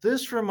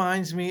 "This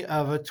reminds me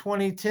of a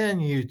 2010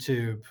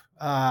 YouTube.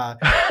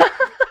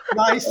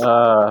 Nice,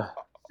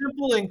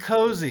 simple, and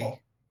cozy."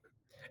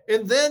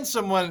 And then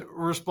someone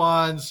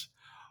responds,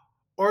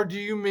 "Or do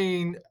you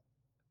mean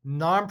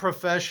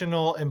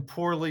non-professional and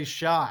poorly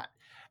shot?"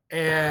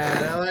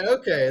 And I'm like,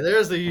 okay,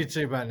 there's the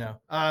YouTube I know.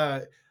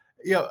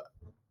 You know,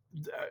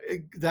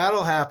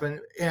 that'll happen.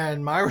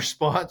 And my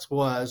response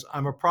was,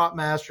 I'm a prop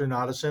master,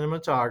 not a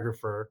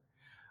cinematographer.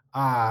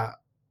 I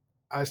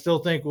still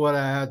think what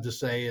I had to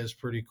say is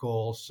pretty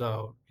cool.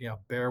 So,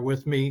 bear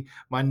with me.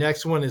 My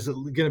next one is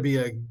going to be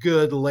a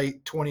good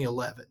late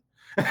 2011.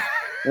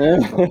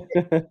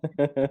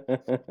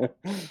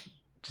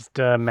 Just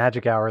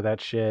magic hour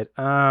that shit.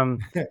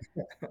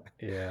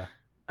 Yeah.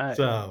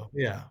 So,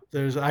 yeah,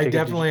 I Jacob,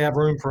 definitely have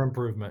room for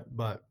improvement,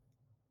 but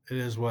it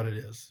is what it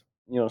is.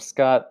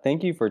 Scott,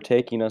 thank you for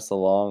taking us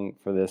along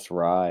for this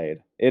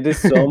ride. It is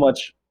so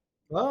much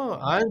Oh,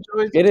 I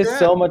enjoyed It the is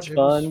so chat. much It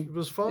was fun. it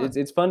was fun.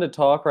 It's fun to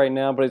talk right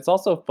now, but it's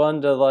also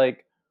fun to,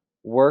 like,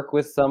 work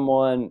with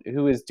someone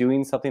who is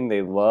doing something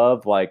they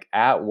love, like,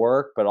 at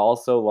work, but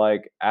also,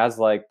 like, as,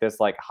 like, this,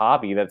 like,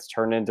 hobby that's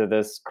turned into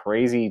this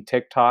crazy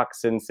TikTok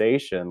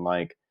sensation,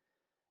 like,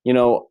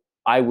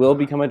 I will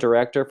become a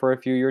director for a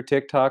few of your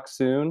TikToks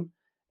soon,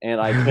 and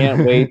I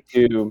can't wait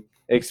to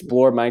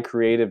explore my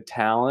creative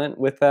talent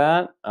with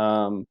that.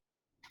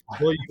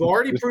 Well, you've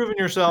already proven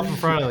yourself in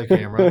front of the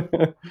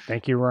camera.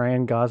 Thank you,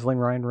 Ryan Gosling,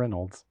 Ryan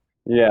Reynolds.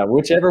 Yeah,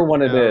 whichever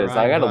one it Yeah, is.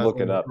 I Ryan gotta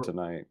look it Gosling, up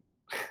tonight.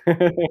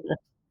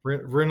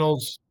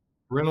 Reynolds,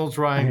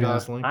 Ryan Yeah,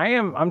 Gosling.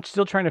 I'm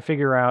still trying to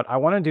figure out. I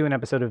want to do an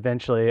episode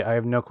eventually. I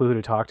have no clue who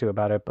to talk to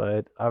about it,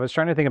 but I was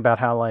trying to think about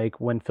how, like,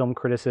 when film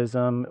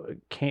criticism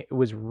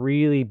was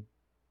really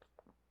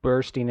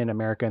bursting in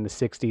America in the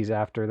 '60s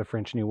after the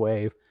French New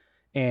Wave,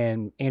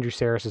 and Andrew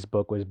Sarris's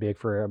book was big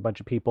for a bunch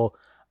of people.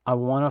 I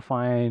want to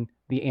find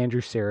the Andrew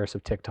Sarris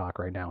of TikTok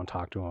right now and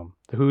talk to him.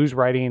 Who's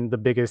writing the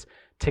biggest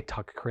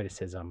TikTok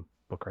criticism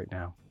book right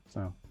now?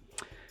 So,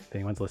 if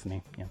anyone's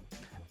listening, yeah.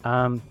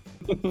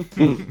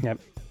 Yep.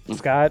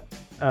 Scott,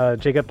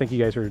 Jacob, thank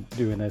you guys for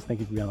doing this.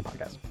 Thank you for being on the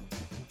podcast.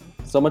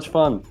 So much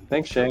fun.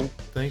 Thanks, Shane.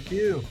 Thank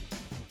you.